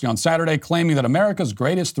University on Saturday, claiming that America's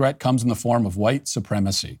greatest threat comes in the form of white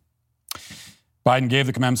supremacy. Biden gave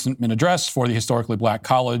the commencement address for the historically black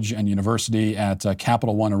college and university at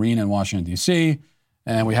Capital One Arena in Washington, D.C.,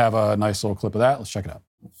 and we have a nice little clip of that. Let's check it out.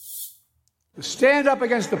 To stand up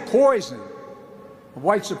against the poison of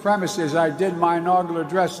white supremacy, as I did my inaugural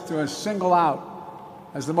address, to single out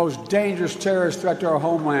as the most dangerous terrorist threat to our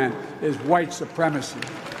homeland is white supremacy.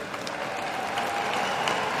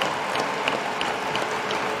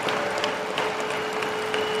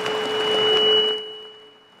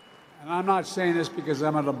 And I'm not saying this because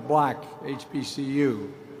I'm at a black HBCU.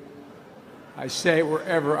 I say it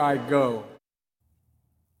wherever I go.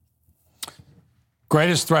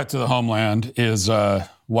 Greatest threat to the homeland is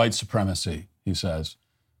white supremacy, he says.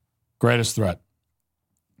 Greatest threat.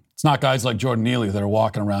 It's not guys like Jordan Neely that are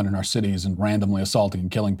walking around in our cities and randomly assaulting and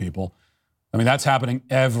killing people. I mean, that's happening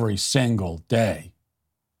every single day.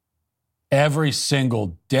 Every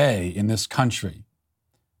single day in this country,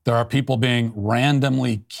 there are people being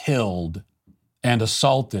randomly killed and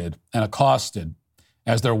assaulted and accosted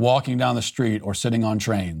as they're walking down the street or sitting on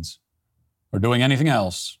trains or doing anything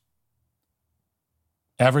else.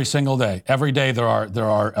 Every single day. Every day there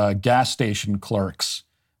are gas station clerks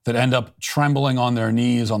that end up trembling on their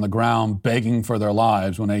knees on the ground, begging for their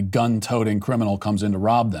lives when a gun-toting criminal comes in to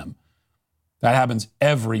rob them. That happens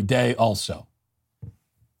every day also.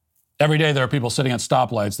 Every day there are people sitting at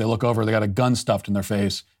stoplights. They look over, they got a gun stuffed in their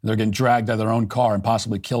face, and they're getting dragged out of their own car and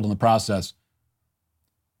possibly killed in the process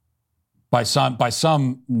by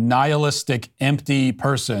some nihilistic, empty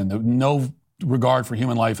person, no regard for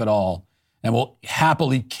human life at all, and will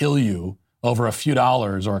happily kill you over a few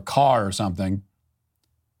dollars or a car or something.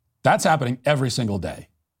 That's happening every single day.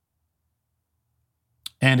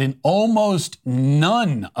 And in almost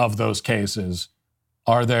none of those cases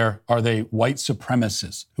are they white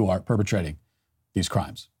supremacists who are perpetrating these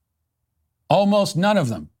crimes. Almost none of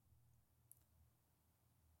them.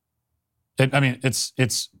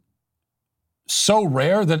 It's so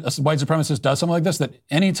rare that a white supremacist does something like this that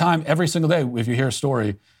anytime, every single day, if you hear a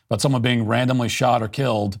story about someone being randomly shot or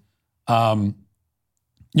killed,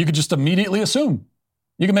 you could just immediately assume.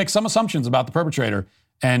 You can make some assumptions about the perpetrator,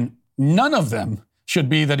 and none of them should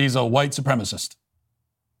be that he's a white supremacist.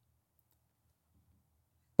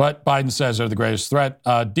 But Biden says they're the greatest threat.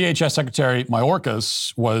 DHS Secretary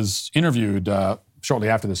Mayorkas was interviewed shortly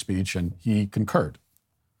after the speech, and he concurred.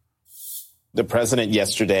 The president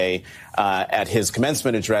yesterday at his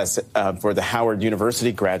commencement address for the Howard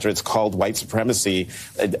University graduates called white supremacy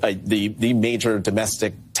the major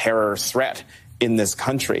domestic terror threat in this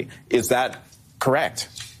country. Is that correct?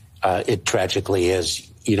 It tragically is.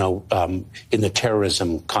 You know, in the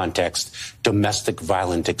terrorism context, domestic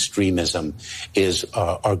violent extremism is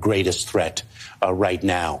our greatest threat right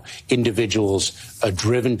now. Individuals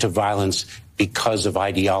driven to violence because of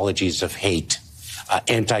ideologies of hate,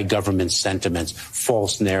 anti-government sentiments,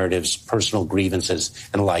 false narratives, personal grievances,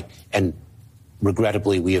 and the like. And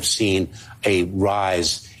regrettably, we have seen a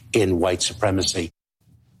rise in white supremacy.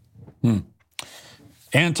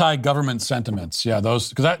 Anti-government sentiments. Yeah, those,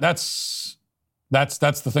 because that's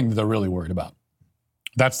the thing that they're really worried about.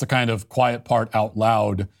 That's the kind of quiet part out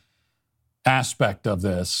loud aspect of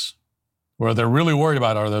this, where they're really worried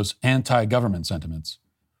about are those anti-government sentiments.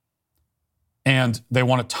 And they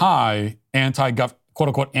want to tie quote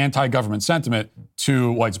unquote anti-government sentiment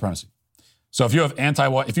to white supremacy. So if you have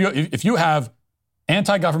if you have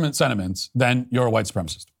anti-government sentiments, then you're a white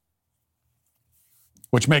supremacist,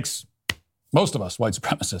 which makes most of us white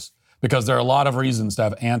supremacists, because there are a lot of reasons to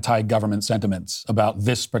have anti-government sentiments about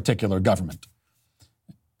this particular government.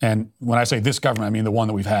 And when I say this government, I mean the one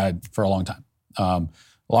that we've had for a long time. A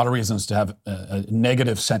lot of reasons to have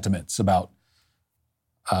negative sentiments about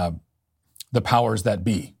the powers that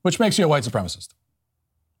be, which makes you a white supremacist.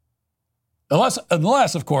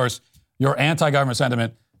 Unless, of course, your anti-government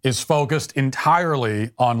sentiment is focused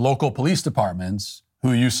entirely on local police departments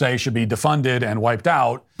who you say should be defunded and wiped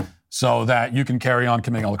out so that you can carry on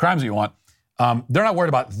committing all the crimes that you want. They're not worried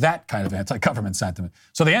about that kind of anti-government sentiment.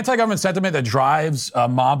 So the anti-government sentiment that drives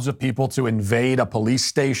mobs of people to invade a police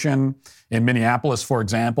station in Minneapolis, for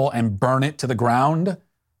example, and burn it to the ground,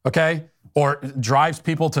 okay? Or drives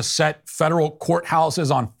people to set federal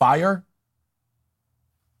courthouses on fire.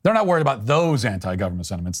 They're not worried about those anti-government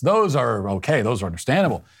sentiments. Those are okay. Those are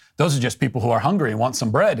understandable. Those are just people who are hungry and want some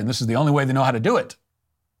bread, and this is the only way they know how to do it.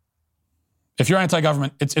 If you're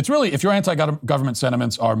anti-government, it's really, if your anti-government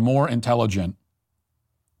sentiments are more intelligent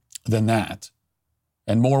than that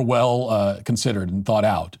and more well considered and thought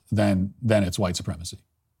out, then it's white supremacy,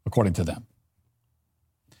 according to them.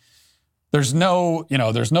 There's no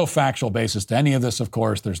factual basis to any of this, of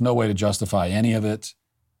course. There's no way to justify any of it.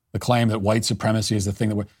 The claim that white supremacy is the thing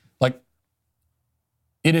that we're, like,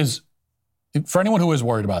 it is, for anyone who is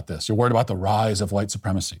worried about this, you're worried about the rise of white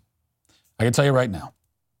supremacy. I can tell you right now,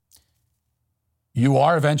 you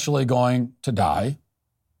are eventually going to die.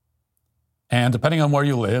 And depending on where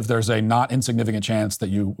you live, there's a not insignificant chance that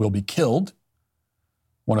you will be killed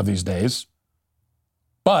one of these days.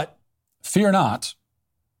 But fear not,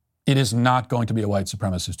 it is not going to be a white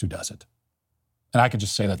supremacist who does it. And I can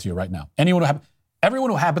just say that to you right now.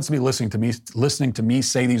 Everyone who happens to be listening to me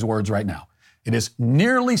say these words right now, it is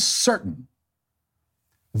nearly certain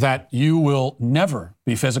that you will never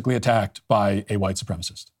be physically attacked by a white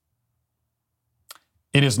supremacist.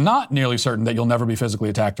 It is not nearly certain that you'll never be physically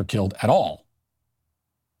attacked or killed at all.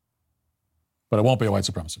 But it won't be a white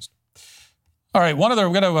supremacist. All right, we're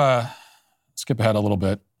going to skip ahead a little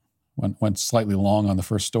bit. Went slightly long on the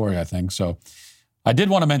first story, I think. So I did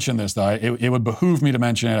want to mention this, though. It would behoove me to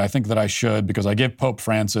mention it. I think that I should, because I give Pope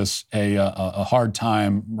Francis a hard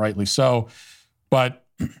time, rightly so. But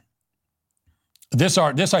this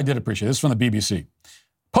I did appreciate. This is from the BBC.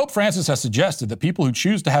 Pope Francis has suggested that people who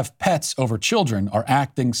choose to have pets over children are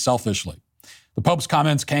acting selfishly. The Pope's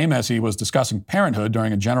comments came as he was discussing parenthood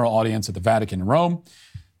during a general audience at the Vatican in Rome.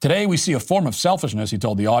 Today, we see a form of selfishness, he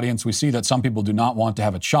told the audience. We see that some people do not want to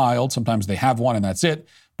have a child. Sometimes they have one and that's it,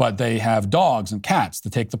 but they have dogs and cats to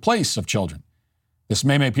take the place of children. This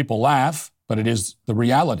may make people laugh, but it is the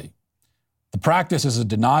reality. The practice is a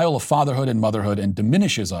denial of fatherhood and motherhood and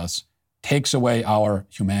diminishes us, takes away our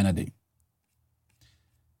humanity.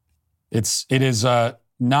 It is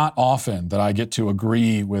not often that I get to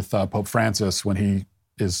agree with Pope Francis when he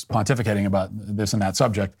is pontificating about this and that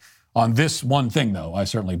subject. On this one thing, though, I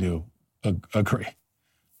certainly do agree.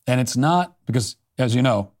 And it's not because, as you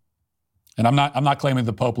know, and I'm not claiming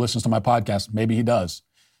the Pope listens to my podcast. Maybe he does.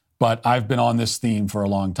 But I've been on this theme for a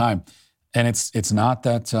long time. And it's not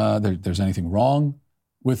that there's anything wrong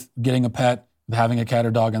with getting a pet, with having a cat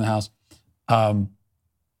or dog in the house.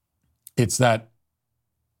 It's that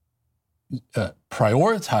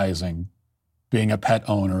prioritizing being a pet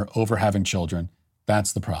owner over having children,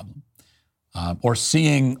 that's the problem. Or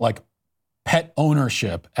seeing like pet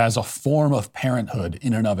ownership as a form of parenthood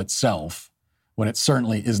in and of itself, when it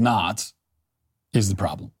certainly is not, is the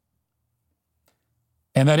problem.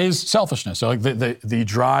 And that is selfishness. So like the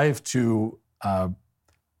drive to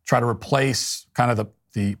try to replace kind of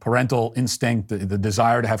the parental instinct, the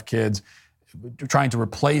desire to have kids, trying to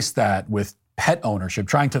replace that with pet ownership,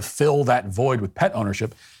 trying to fill that void with pet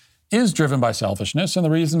ownership is driven by selfishness. And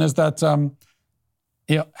the reason is that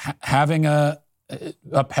having a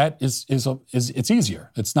pet is it's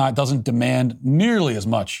easier. It doesn't demand nearly as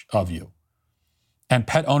much of you. And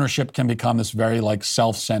pet ownership can become this very like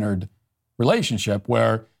self-centered relationship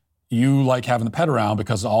where you like having the pet around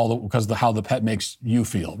because of how the pet makes you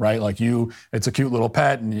feel, right? Like it's a cute little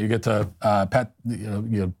pet, and you get to pet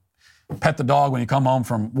the dog when you come home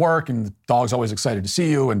from work, and the dog's always excited to see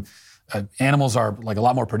you. And animals are like a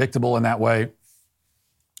lot more predictable in that way,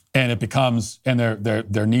 and it becomes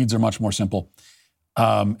their needs are much more simple.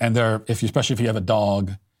 And especially if you have a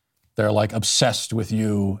dog, they're like obsessed with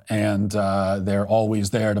you, and they're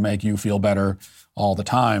always there to make you feel better all the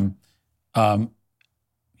time.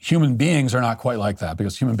 Human beings are not quite like that,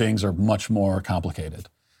 because human beings are much more complicated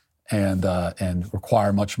and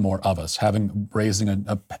require much more of us. Raising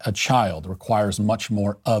a child requires much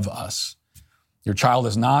more of us. Your child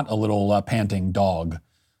is not a little panting dog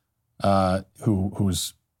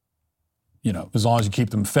who's, as long as you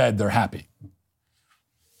keep them fed, they're happy.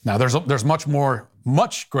 Now, there's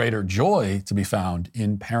much greater joy to be found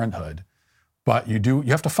in parenthood, but you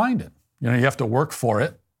have to find it. You have to work for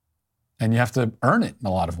it, and you have to earn it in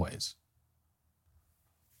a lot of ways.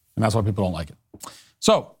 And that's why people don't like it.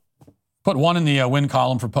 So, put one in the win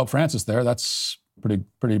column for Pope Francis there. That's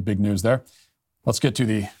pretty big news there. Let's get to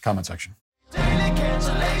the comment section. Daily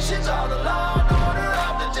cancellations are the law and order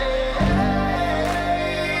of the day.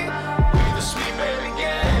 We the sweet baby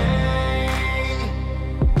gang.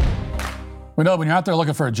 We know when you're out there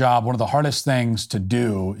looking for a job, one of the hardest things to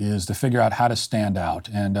do is to figure out how to stand out,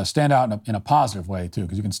 and stand out in a positive way too,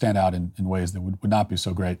 because you can stand out in ways that would not be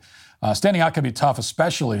so great. Standing out can be tough,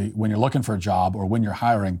 especially when you're looking for a job or when you're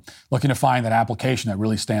hiring, looking to find that application that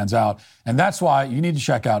really stands out. And that's why you need to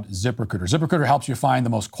check out ZipRecruiter. ZipRecruiter helps you find the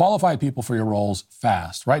most qualified people for your roles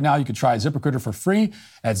fast. Right now, you can try ZipRecruiter for free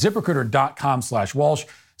at ZipRecruiter.com/Walsh.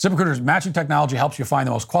 ZipRecruiter's matching technology helps you find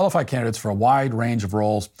the most qualified candidates for a wide range of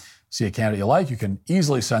roles. See a candidate you like, you can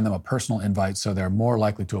easily send them a personal invite so they're more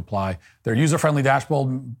likely to apply. Their user-friendly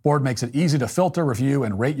dashboard makes it easy to filter, review,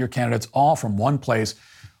 and rate your candidates all from one place.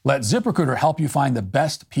 Let ZipRecruiter help you find the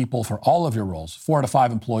best people for all of your roles. 4 out of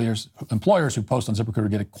 5 employers who post on ZipRecruiter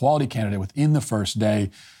get a quality candidate within the first day.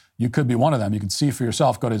 You could be one of them. You can see for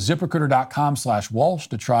yourself. Go to ZipRecruiter.com/Walsh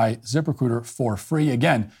to try ZipRecruiter for free.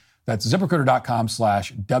 Again, that's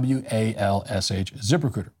ZipRecruiter.com/WALSH.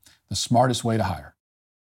 ZipRecruiter, the smartest way to hire.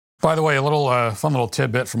 By the way, a little fun little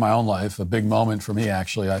tidbit from my own life, a big moment for me,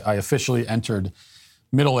 actually. I officially entered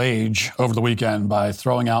middle age over the weekend by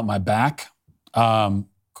throwing out my back.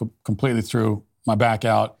 Completely threw my back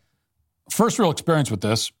out. First real experience with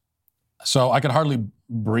this. So I could hardly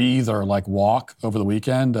breathe or like walk over the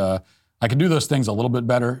weekend. I can do those things a little bit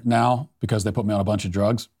better now because they put me on a bunch of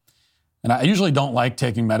drugs. And I usually don't like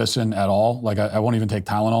taking medicine at all. Like I won't even take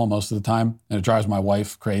Tylenol most of the time. And it drives my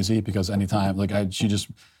wife crazy because anytime, I'm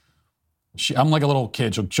like a little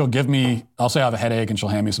kid. She'll give me, I'll say I have a headache and she'll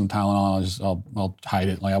hand me some Tylenol. I'll hide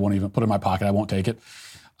it. Like I won't even put it in my pocket. I won't take it.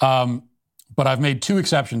 But I've made 2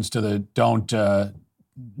 exceptions to the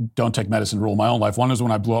don't take medicine rule in my own life. One is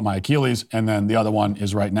when I blew up my Achilles, and then the other one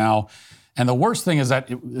is right now. And the worst thing is that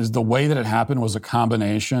the way that it happened was a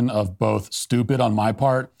combination of both stupid on my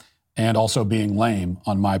part and also being lame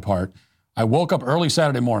on my part. I woke up early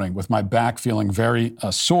Saturday morning with my back feeling very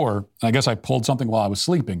sore. And I guess I pulled something while I was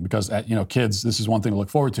sleeping because, kids, this is one thing to look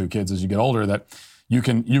forward to, kids, as you get older, that you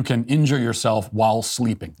can injure yourself while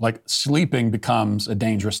sleeping. Like sleeping becomes a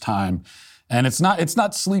dangerous time. And it's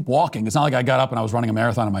not sleepwalking. It's not like I got up and I was running a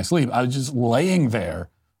marathon in my sleep. I was just laying there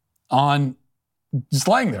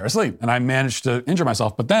asleep. And I managed to injure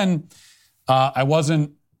myself. But then I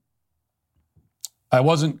wasn't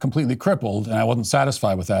completely crippled, and I wasn't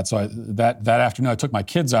satisfied with that. So that afternoon, I took my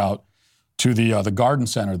kids out to the garden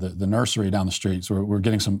center, the nursery down the street. So we're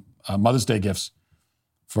getting some Mother's Day gifts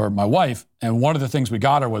for my wife. And one of the things we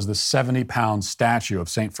got her was this 70-pound statue of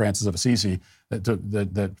St. Francis of Assisi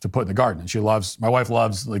to put in the garden. And my wife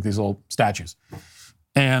loves like these little statues.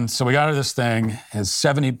 And so we got her this thing, is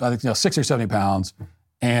 60 or 70 pounds.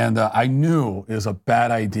 And I knew it was a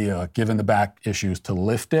bad idea, given the back issues, to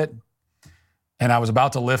lift it. And I was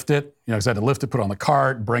about to lift it, because I had to lift it, put it on the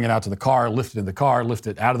cart, bring it out to the car, lift it in the car, lift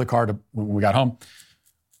it out of the car when we got home.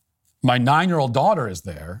 My 9-year-old daughter is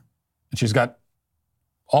there, and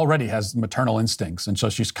already has maternal instincts. And so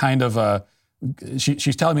she's kind of,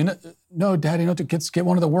 she's telling me, no, Daddy, no, get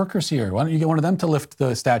one of the workers here. Why don't you get one of them to lift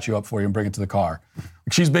the statue up for you and bring it to the car?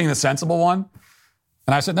 She's being the sensible one.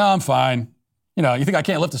 And I said, no, I'm fine. You think I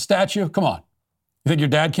can't lift a statue? Come on. You think your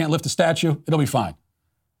dad can't lift a statue? It'll be fine.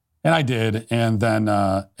 And I did. And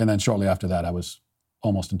then shortly after that, I was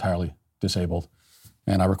almost entirely disabled.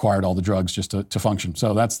 And I required all the drugs just to function.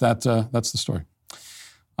 So that's the story.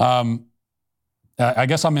 I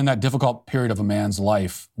guess I'm in that difficult period of a man's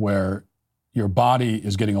life where your body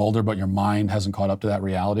is getting older, but your mind hasn't caught up to that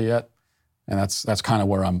reality yet. And that's kind of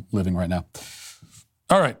where I'm living right now.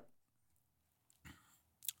 All right.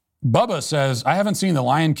 Bubba says, I haven't seen the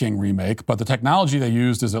Lion King remake, but the technology they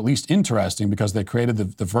used is at least interesting because they created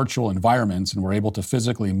the virtual environments and were able to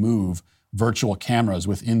physically move virtual cameras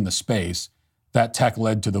within the space. That tech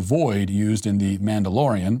led to the void used in The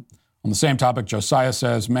Mandalorian. On the same topic, Josiah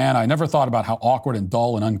says, man, I never thought about how awkward and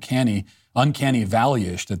dull and uncanny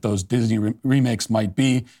valley-ish that those Disney remakes might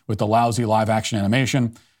be with the lousy live-action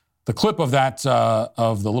animation. The clip of that,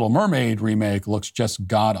 of the Little Mermaid remake looks just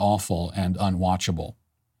god-awful and unwatchable.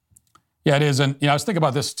 Yeah, it is. And I was thinking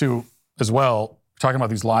about this too as well, talking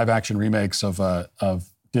about these live-action remakes of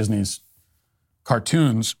Disney's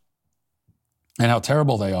cartoons and how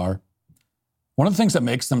terrible they are. One of the things that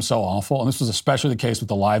makes them so awful, and this was especially the case with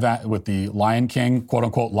the Lion King,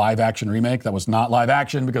 quote-unquote, live-action remake that was not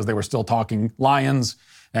live-action because they were still talking lions,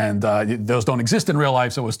 and those don't exist in real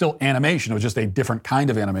life, so it was still animation. It was just a different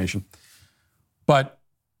kind of animation. But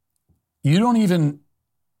you don't even,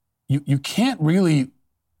 you can't really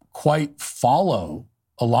quite follow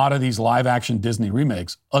a lot of these live-action Disney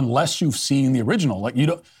remakes unless you've seen the original. Like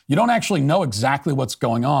you don't actually know exactly what's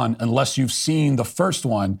going on unless you've seen the first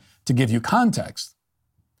one to give you context.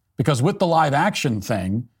 Because with the live-action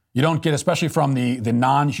thing, you don't get, especially from the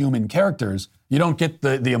non-human characters, you don't get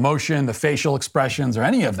the emotion, the facial expressions, or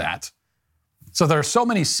any of that. So there are so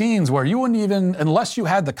many scenes where you wouldn't even, unless you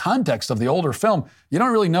had the context of the older film, you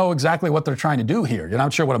don't really know exactly what they're trying to do here. You're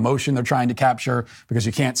not sure what emotion they're trying to capture because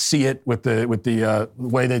you can't see it with the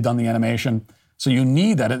way they've done the animation. So you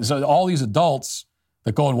need that. So all these adults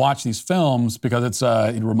that go and watch these films because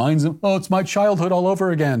it reminds them, oh, it's my childhood all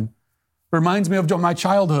over again. It reminds me of my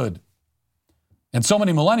childhood. And so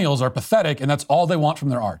many millennials are pathetic, and that's all they want from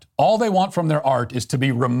their art. All they want from their art is to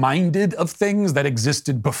be reminded of things that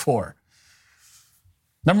existed before.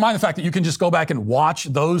 Never mind the fact that you can just go back and watch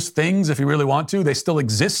those things if you really want to. They still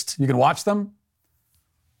exist. You can watch them.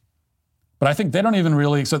 But I think they don't even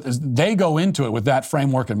really, so they go into it with that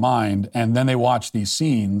framework in mind, and then they watch these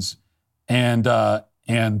scenes, and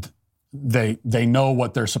they know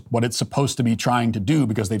what it's supposed to be trying to do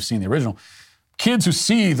because they've seen the original. Kids who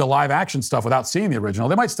see the live action stuff without seeing the original,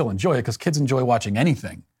 they might still enjoy it because kids enjoy watching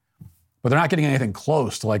anything, but they're not getting anything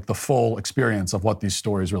close to like the full experience of what these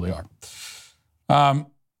stories really are.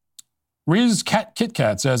 Riz Kit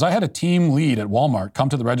Kat says, I had a team lead at Walmart come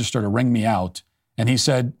to the register to ring me out, and he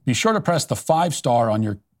said, be sure to press the 5-star on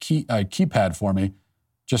your keypad for me.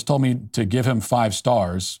 Just told me to give him 5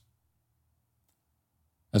 stars.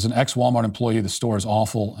 As an ex-Walmart employee, the store is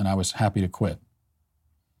awful, and I was happy to quit.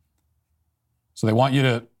 So they want you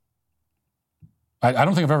to, I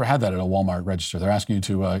don't think I've ever had that at a Walmart register. They're asking you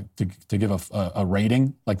to give a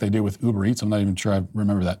rating like they do with Uber Eats. I'm not even sure I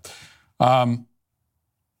remember that.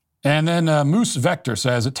 And then Moose Vector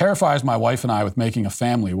says, it terrifies my wife and I with making a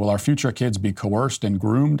family. Will our future kids be coerced and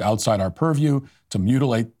groomed outside our purview to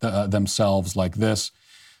mutilate themselves like this?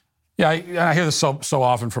 Yeah, I hear this so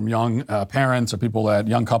often from young parents or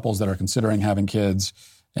young couples that are considering having kids,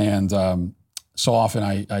 and so often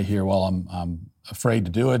I hear, well, I'm afraid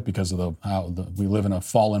to do it because of we live in a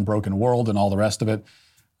fallen, broken world and all the rest of it,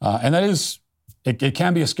 and that is, it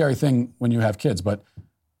can be a scary thing when you have kids, but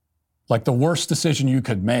like the worst decision you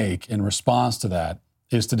could make in response to that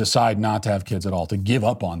is to decide not to have kids at all, to give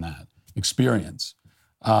up on that experience,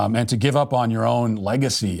 and to give up on your own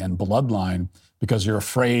legacy and bloodline because you're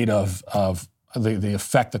afraid of the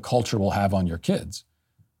effect the culture will have on your kids.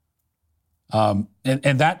 And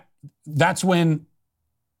that's when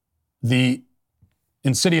the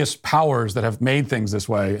insidious powers that have made things this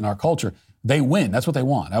way in our culture, they win. That's what they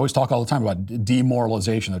want. I always talk all the time about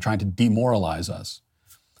demoralization. They're trying to demoralize us.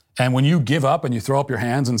 And when you give up and you throw up your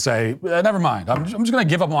hands and say, never mind, I'm just going to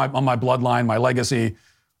give up on my bloodline, my legacy.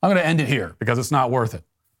 I'm going to end it here because it's not worth it.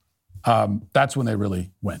 That's when they really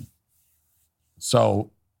win. So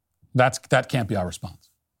that can't be our response.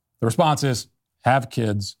 The response is have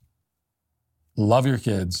kids, love your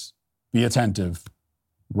kids, be attentive,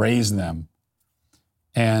 raise them.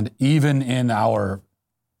 And even in our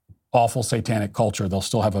awful satanic culture, they'll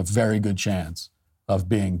still have a very good chance of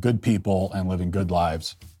being good people and living good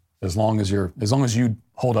lives as long as you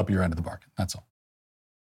hold up your end of the bargain. That's all.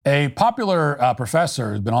 A popular professor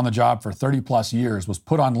who's been on the job for 30 plus years was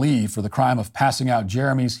put on leave for the crime of passing out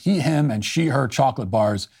Jeremy's he, him, and she, her chocolate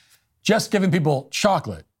bars, just giving people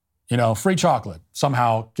chocolate, free chocolate,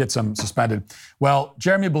 somehow gets him suspended. Well,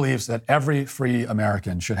 Jeremy believes that every free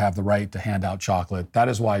American should have the right to hand out chocolate. That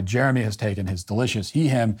is why Jeremy has taken his delicious he,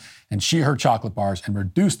 him, and she, her chocolate bars and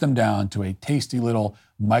reduced them down to a tasty little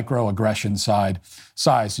microaggression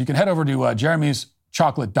size. So you can head over to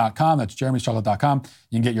jeremy'schocolate.com. That's jeremy'schocolate.com.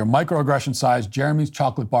 You can get your microaggression size Jeremy's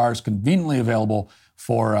chocolate bars conveniently available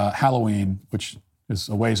for Halloween, which is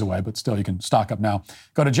a ways away, but still you can stock up now.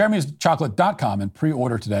 Go to jeremy'schocolate.com and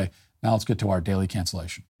pre-order today. Now let's get to our daily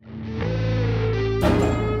cancellation.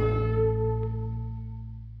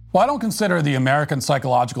 Well, I don't consider the American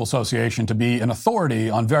Psychological Association to be an authority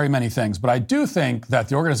on very many things, but I do think that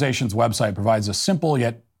the organization's website provides a simple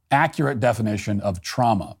yet accurate definition of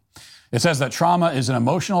trauma. It says that trauma is an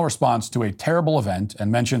emotional response to a terrible event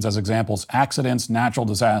and mentions as examples accidents, natural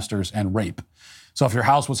disasters, and rape. So if your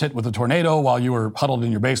house was hit with a tornado while you were huddled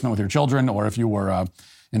in your basement with your children, or if you were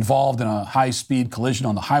involved in a high-speed collision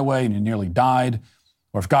on the highway and you nearly died,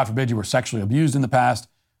 or if, God forbid, you were sexually abused in the past,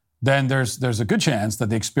 then there's a good chance that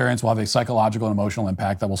the experience will have a psychological and emotional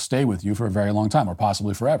impact that will stay with you for a very long time, or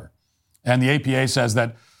possibly forever. And the APA says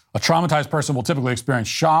that a traumatized person will typically experience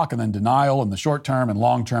shock and then denial in the short term, and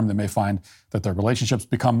long term they may find that their relationships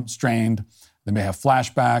become strained. They may have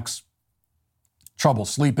flashbacks, trouble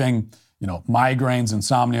sleeping, migraines,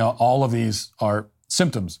 insomnia. All of these are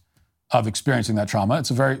symptoms of experiencing that trauma.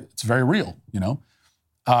 It's very real.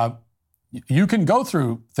 You can go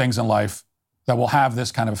through things in life that will have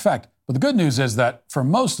this kind of effect. But the good news is that for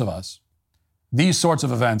most of us, these sorts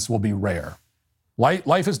of events will be rare.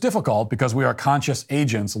 Life is difficult because we are conscious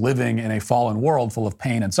agents living in a fallen world full of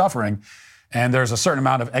pain and suffering. And there's a certain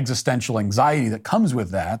amount of existential anxiety that comes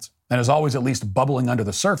with that and is always at least bubbling under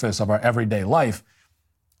the surface of our everyday life.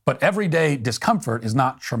 But everyday discomfort is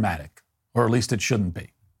not traumatic, or at least it shouldn't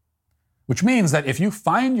be. Which means that if you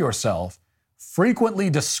find yourself frequently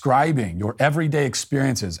describing your everyday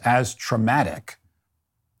experiences as traumatic,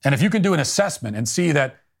 and if you can do an assessment and see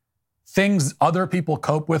that things other people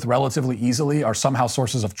cope with relatively easily are somehow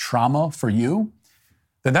sources of trauma for you,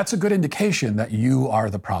 then that's a good indication that you are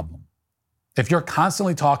the problem. If you're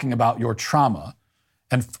constantly talking about your trauma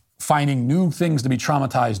and finding new things to be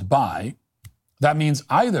traumatized by, that means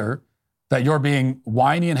either that you're being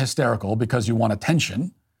whiny and hysterical because you want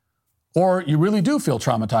attention, or you really do feel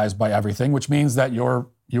traumatized by everything, which means that you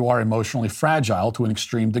are emotionally fragile to an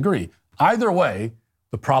extreme degree. Either way,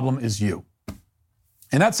 the problem is you.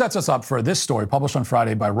 And that sets us up for this story published on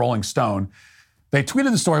Friday by Rolling Stone. They tweeted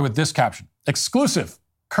the story with this caption: exclusive.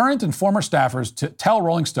 Current and former staffers tell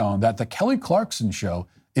Rolling Stone that the Kelly Clarkson show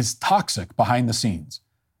is toxic behind the scenes.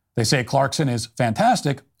 They say Clarkson is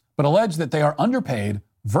fantastic, but allege that they are underpaid,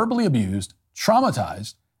 verbally abused,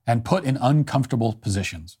 traumatized, and put in uncomfortable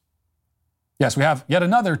positions. Yes, we have yet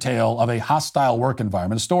another tale of a hostile work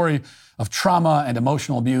environment, a story of trauma and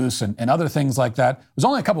emotional abuse and other things like that. It was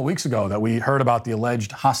only a couple of weeks ago that we heard about the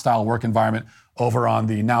alleged hostile work environment over on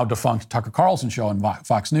the now defunct Tucker Carlson show on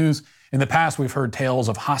Fox News. In the past, we've heard tales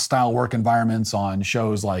of hostile work environments on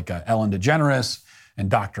shows like Ellen DeGeneres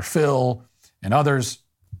and Dr. Phil and others.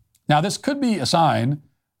 Now, this could be a sign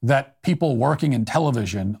that people working in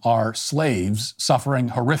television are slaves suffering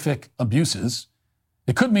horrific abuses.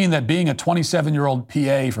 It could mean that being a 27-year-old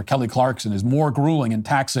PA for Kelly Clarkson is more grueling and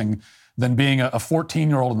taxing than being a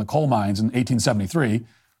 14-year-old in the coal mines in 1873.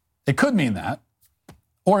 It could mean that.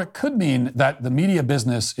 Or it could mean that the media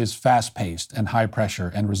business is fast-paced and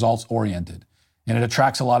high-pressure and results-oriented, and it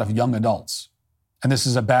attracts a lot of young adults. And this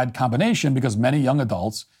is a bad combination because many young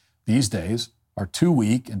adults these days are too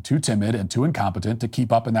weak and too timid and too incompetent to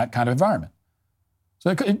keep up in that kind of environment. So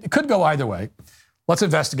it could go either way. Let's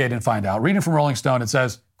investigate and find out. Reading from Rolling Stone, it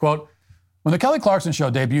says, quote, when the Kelly Clarkson Show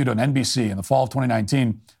debuted on NBC in the fall of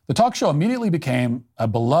 2019, the talk show immediately became a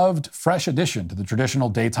beloved, fresh addition to the traditional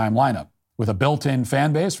daytime lineup, with a built-in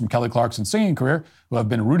fan base from Kelly Clarkson's singing career who have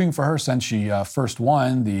been rooting for her since she first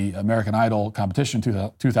won the American Idol competition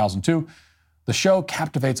in 2002. The show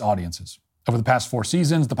captivates audiences. Over the past 4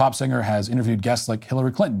 seasons, the pop singer has interviewed guests like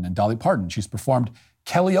Hillary Clinton and Dolly Parton. She's performed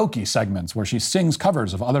Kellyoke segments where she sings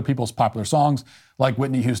covers of other people's popular songs like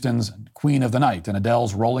Whitney Houston's Queen of the Night and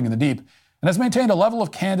Adele's Rolling in the Deep, and has maintained a level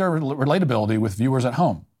of candor and relatability with viewers at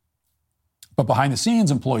home. But behind the scenes,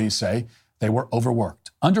 employees say they were overworked,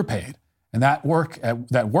 underpaid, and that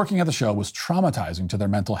working at the show was traumatizing to their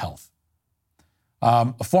mental health.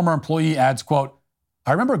 A former employee adds, quote,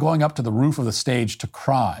 I remember going up to the roof of the stage to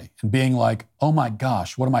cry and being like, oh my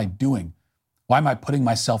gosh, what am I doing? Why am I putting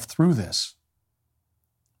myself through this?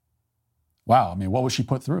 Wow, I mean, what was she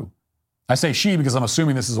put through? I say she because I'm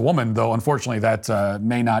assuming this is a woman, though unfortunately that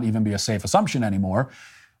may not even be a safe assumption anymore.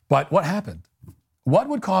 But what happened? What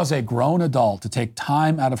would cause a grown adult to take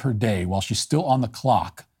time out of her day while she's still on the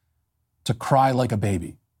clock to cry like a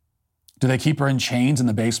baby? Do they keep her in chains in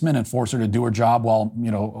the basement and force her to do her job while,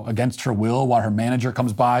 against her will, while her manager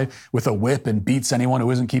comes by with a whip and beats anyone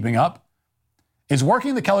who isn't keeping up? Is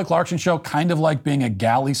working the Kelly Clarkson Show kind of like being a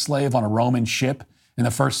galley slave on a Roman ship in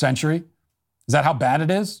the first century? Is that how bad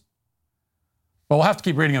it is? Well, we'll have to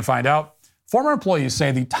keep reading and find out. Former employees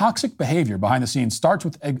say the toxic behavior behind the scenes starts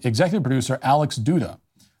with executive producer Alex Duda,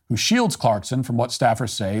 who shields Clarkson from what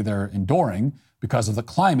staffers say they're enduring because of the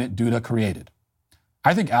climate Duda created.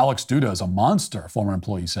 I think Alex Duda is a monster, a former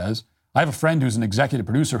employee says. I have a friend who's an executive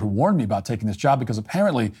producer who warned me about taking this job because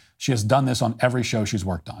apparently she has done this on every show she's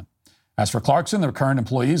worked on. As for Clarkson, the current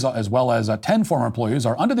employees, as well as 10 former employees,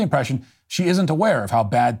 are under the impression she isn't aware of how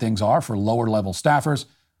bad things are for lower-level staffers,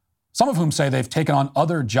 some of whom say they've taken on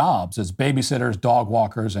other jobs as babysitters, dog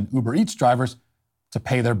walkers, and Uber Eats drivers to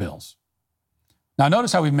pay their bills. Now,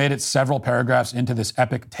 notice how we've made it several paragraphs into this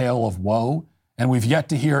epic tale of woe, and we've yet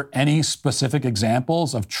to hear any specific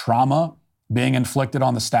examples of trauma being inflicted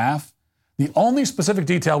on the staff. The only specific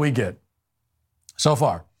detail we get so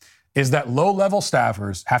far is that low-level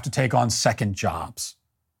staffers have to take on second jobs.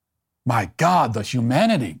 My God, the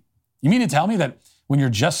humanity. You mean to tell me that when you're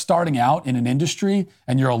just starting out in an industry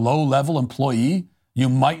and you're a low-level employee, you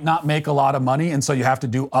might not make a lot of money and so you have to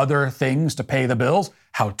do other things to pay the bills?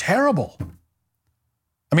 How terrible.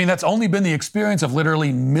 I mean, that's only been the experience of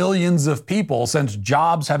literally millions of people since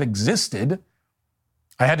jobs have existed.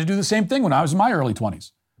 I had to do the same thing when I was in my early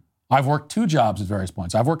 20s. I've worked 2 jobs at various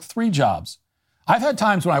points. I've worked 3 jobs. I've had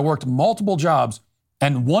times when I worked multiple jobs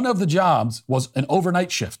and one of the jobs was an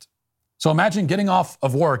overnight shift. So imagine getting off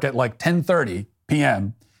of work at like 10:30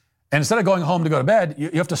 p.m. and instead of going home to go to bed, you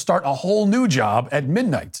have to start a whole new job at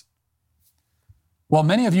midnight. Well,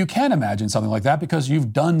 many of you can imagine something like that because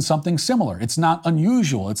you've done something similar. It's not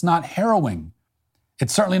unusual. It's not harrowing.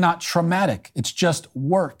 It's certainly not traumatic. It's just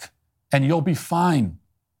work, and you'll be fine.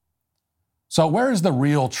 So where is the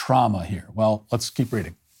real trauma here? Well, let's keep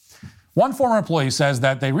reading. One former employee says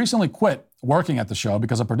that they recently quit working at the show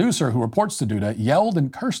because a producer who reports to Duda yelled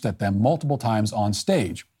and cursed at them multiple times on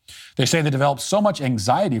stage. They say they developed so much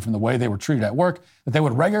anxiety from the way they were treated at work that they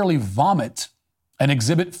would regularly vomit and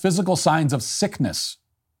exhibit physical signs of sickness.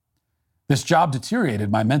 This job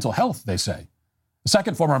deteriorated my mental health, they say. The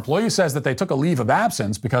second former employee says that they took a leave of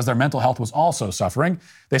absence because their mental health was also suffering.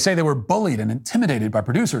 They say they were bullied and intimidated by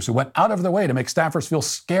producers who went out of their way to make staffers feel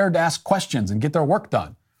scared to ask questions and get their work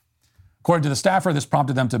done. According to the staffer, this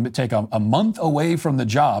prompted them to take a month away from the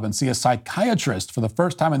job and see a psychiatrist for the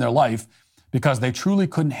first time in their life because they truly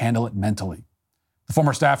couldn't handle it mentally. The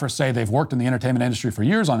former staffers say they've worked in the entertainment industry for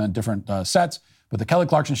years on different sets, but the Kelly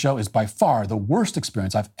Clarkson Show is by far the worst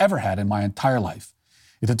experience I've ever had in my entire life.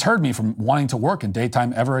 It deterred me from wanting to work in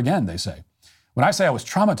daytime ever again, they say. When I say I was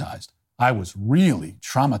traumatized, I was really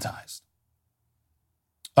traumatized.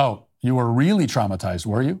 Oh, you were really traumatized,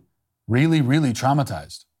 were you? Really, really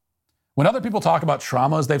traumatized. When other people talk about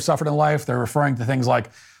traumas they've suffered in life, they're referring to things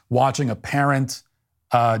like watching a parent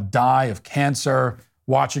die of cancer,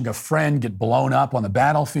 watching a friend get blown up on the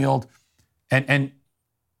battlefield. And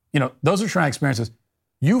those are traumatic experiences.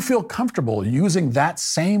 you feel comfortable using that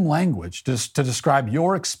same language to describe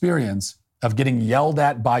your experience of getting yelled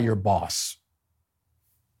at by your boss.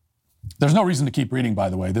 There's no reason to keep reading, by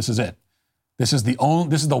the way. This is it. This is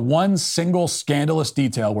the one single scandalous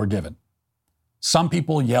detail we're given. Some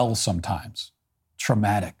people yell sometimes.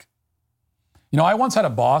 Traumatic. You know, I once had a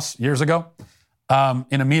boss years ago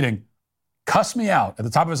in a meeting cuss me out at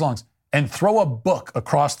the top of his lungs and throw a book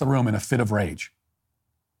across the room in a fit of rage.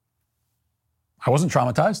 I wasn't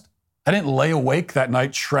traumatized. I didn't lay awake that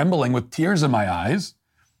night trembling with tears in my eyes.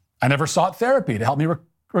 I never sought therapy to help me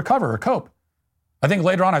recover or cope. I think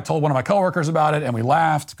later on I told one of my coworkers about it and we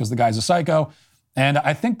laughed because the guy's a psycho. And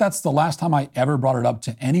I think that's the last time I ever brought it up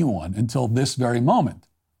to anyone until this very moment.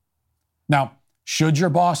 Now, should your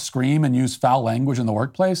boss scream and use foul language in the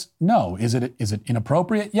workplace? No. Is it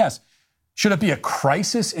inappropriate? Yes. Should it be a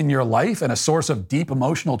crisis in your life and a source of deep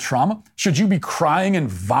emotional trauma? Should you be crying and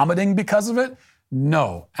vomiting because of it?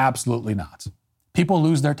 No, absolutely not. People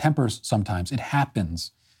lose their tempers sometimes. It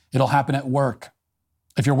happens. It'll happen at work.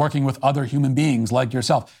 If you're working with other human beings like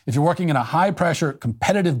yourself, if you're working in a high-pressure,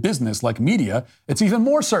 competitive business like media, it's even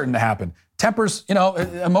more certain to happen. Tempers,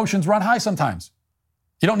 emotions run high sometimes.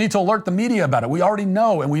 You don't need to alert the media about it. We already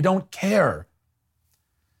know, and we don't care.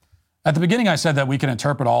 At the beginning, I said that we can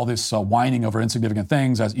interpret all this whining over insignificant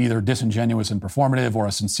things as either disingenuous and performative or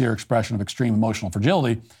a sincere expression of extreme emotional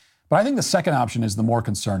fragility. But I think the second option is the more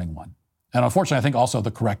concerning one. And unfortunately, I think also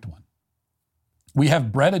the correct one. We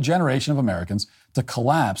have bred a generation of Americans to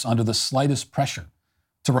collapse under the slightest pressure,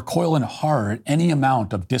 to recoil in horror at any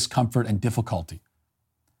amount of discomfort and difficulty.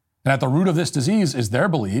 And at the root of this disease is their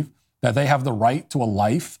belief that they have the right to a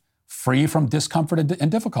life free from discomfort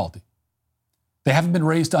and difficulty. They haven't been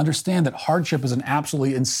raised to understand that hardship is an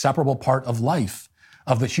absolutely inseparable part of life,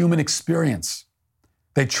 of the human experience.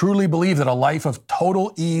 They truly believe that a life of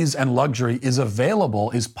total ease and luxury is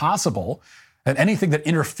available, is possible, and anything that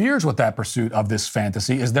interferes with that pursuit of this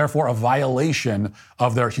fantasy is therefore a violation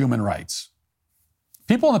of their human rights.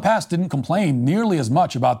 People in the past didn't complain nearly as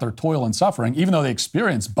much about their toil and suffering, even though they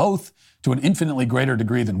experienced both to an infinitely greater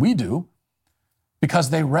degree than we do, because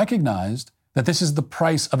they recognized that this is the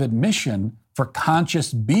price of admission for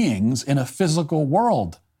conscious beings in a physical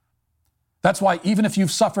world. That's why even if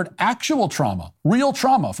you've suffered actual trauma, real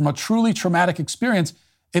trauma from a truly traumatic experience,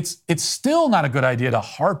 it's still not a good idea to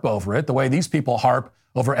harp over it the way these people harp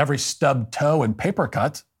over every stubbed toe and paper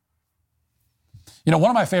cut. You know,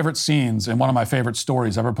 one of my favorite scenes and one of my favorite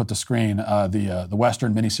stories ever put to screen, the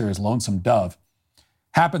Western miniseries Lonesome Dove,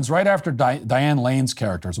 happens right after Diane Lane's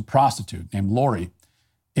character, a prostitute named Lori,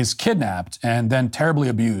 is kidnapped and then terribly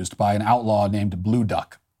abused by an outlaw named Blue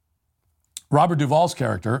Duck. Robert Duvall's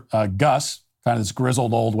character, Gus, kind of this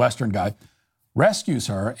grizzled old Western guy, rescues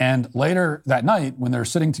her, and later that night, when they're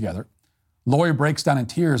sitting together, Lori breaks down in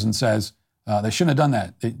tears and says, they shouldn't have done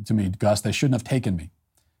that to me, Gus. They shouldn't have taken me.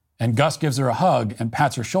 And Gus gives her a hug and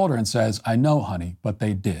pats her shoulder and says, I know, honey, but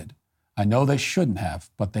they did. I know they shouldn't have,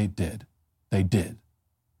 but they did. They did.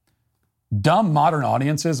 Dumb modern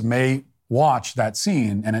audiences may watch that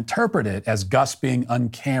scene and interpret it as Gus being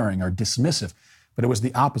uncaring or dismissive, but it was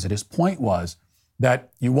the opposite. His point was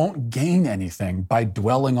that you won't gain anything by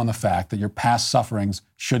dwelling on the fact that your past sufferings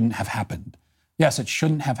shouldn't have happened. Yes, it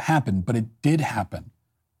shouldn't have happened, but it did happen.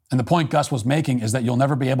 And the point Gus was making is that you'll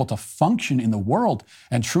never be able to function in the world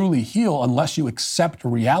and truly heal unless you accept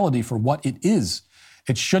reality for what it is.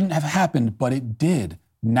 It shouldn't have happened, but it did.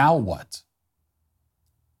 Now what?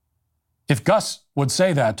 If Gus would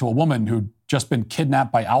say that to a woman who'd just been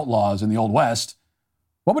kidnapped by outlaws in the Old West,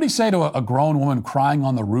 what would he say to a grown woman crying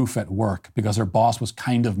on the roof at work because her boss was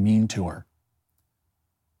kind of mean to her?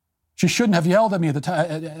 She shouldn't have yelled at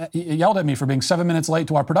me for being 7 minutes late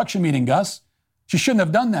to our production meeting, Gus. She shouldn't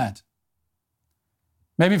have done that.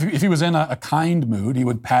 Maybe if he was in a kind mood, he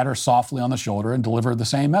would pat her softly on the shoulder and deliver the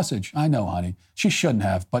same message. I know, honey. She shouldn't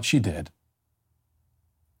have, but she did.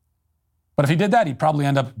 But if he did that, he'd probably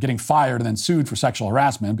end up getting fired and then sued for sexual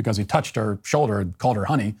harassment because he touched her shoulder and called her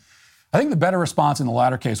honey. I think the better response in the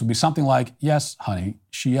latter case would be something like, yes, honey,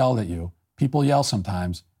 she yelled at you. People yell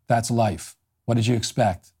sometimes. That's life. What did you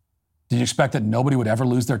expect? Did you expect that nobody would ever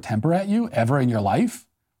lose their temper at you, ever in your life?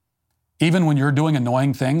 Even when you're doing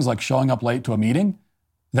annoying things like showing up late to a meeting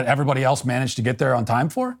that everybody else managed to get there on time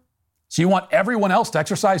for? So you want everyone else to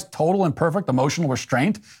exercise total and perfect emotional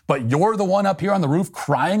restraint, but you're the one up here on the roof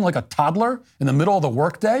crying like a toddler in the middle of the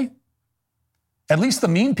workday? At least the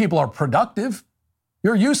mean people are productive.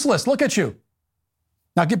 You're useless. Look at you.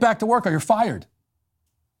 Now get back to work or you're fired.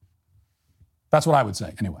 That's what I would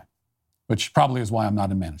say anyway, which probably is why I'm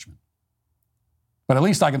not in management. But at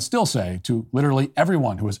least I can still say to literally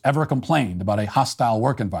everyone who has ever complained about a hostile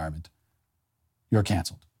work environment, you're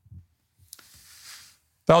canceled.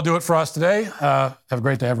 That'll do it for us today. Have a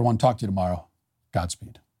great day, everyone. Talk to you tomorrow.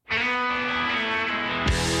 Godspeed.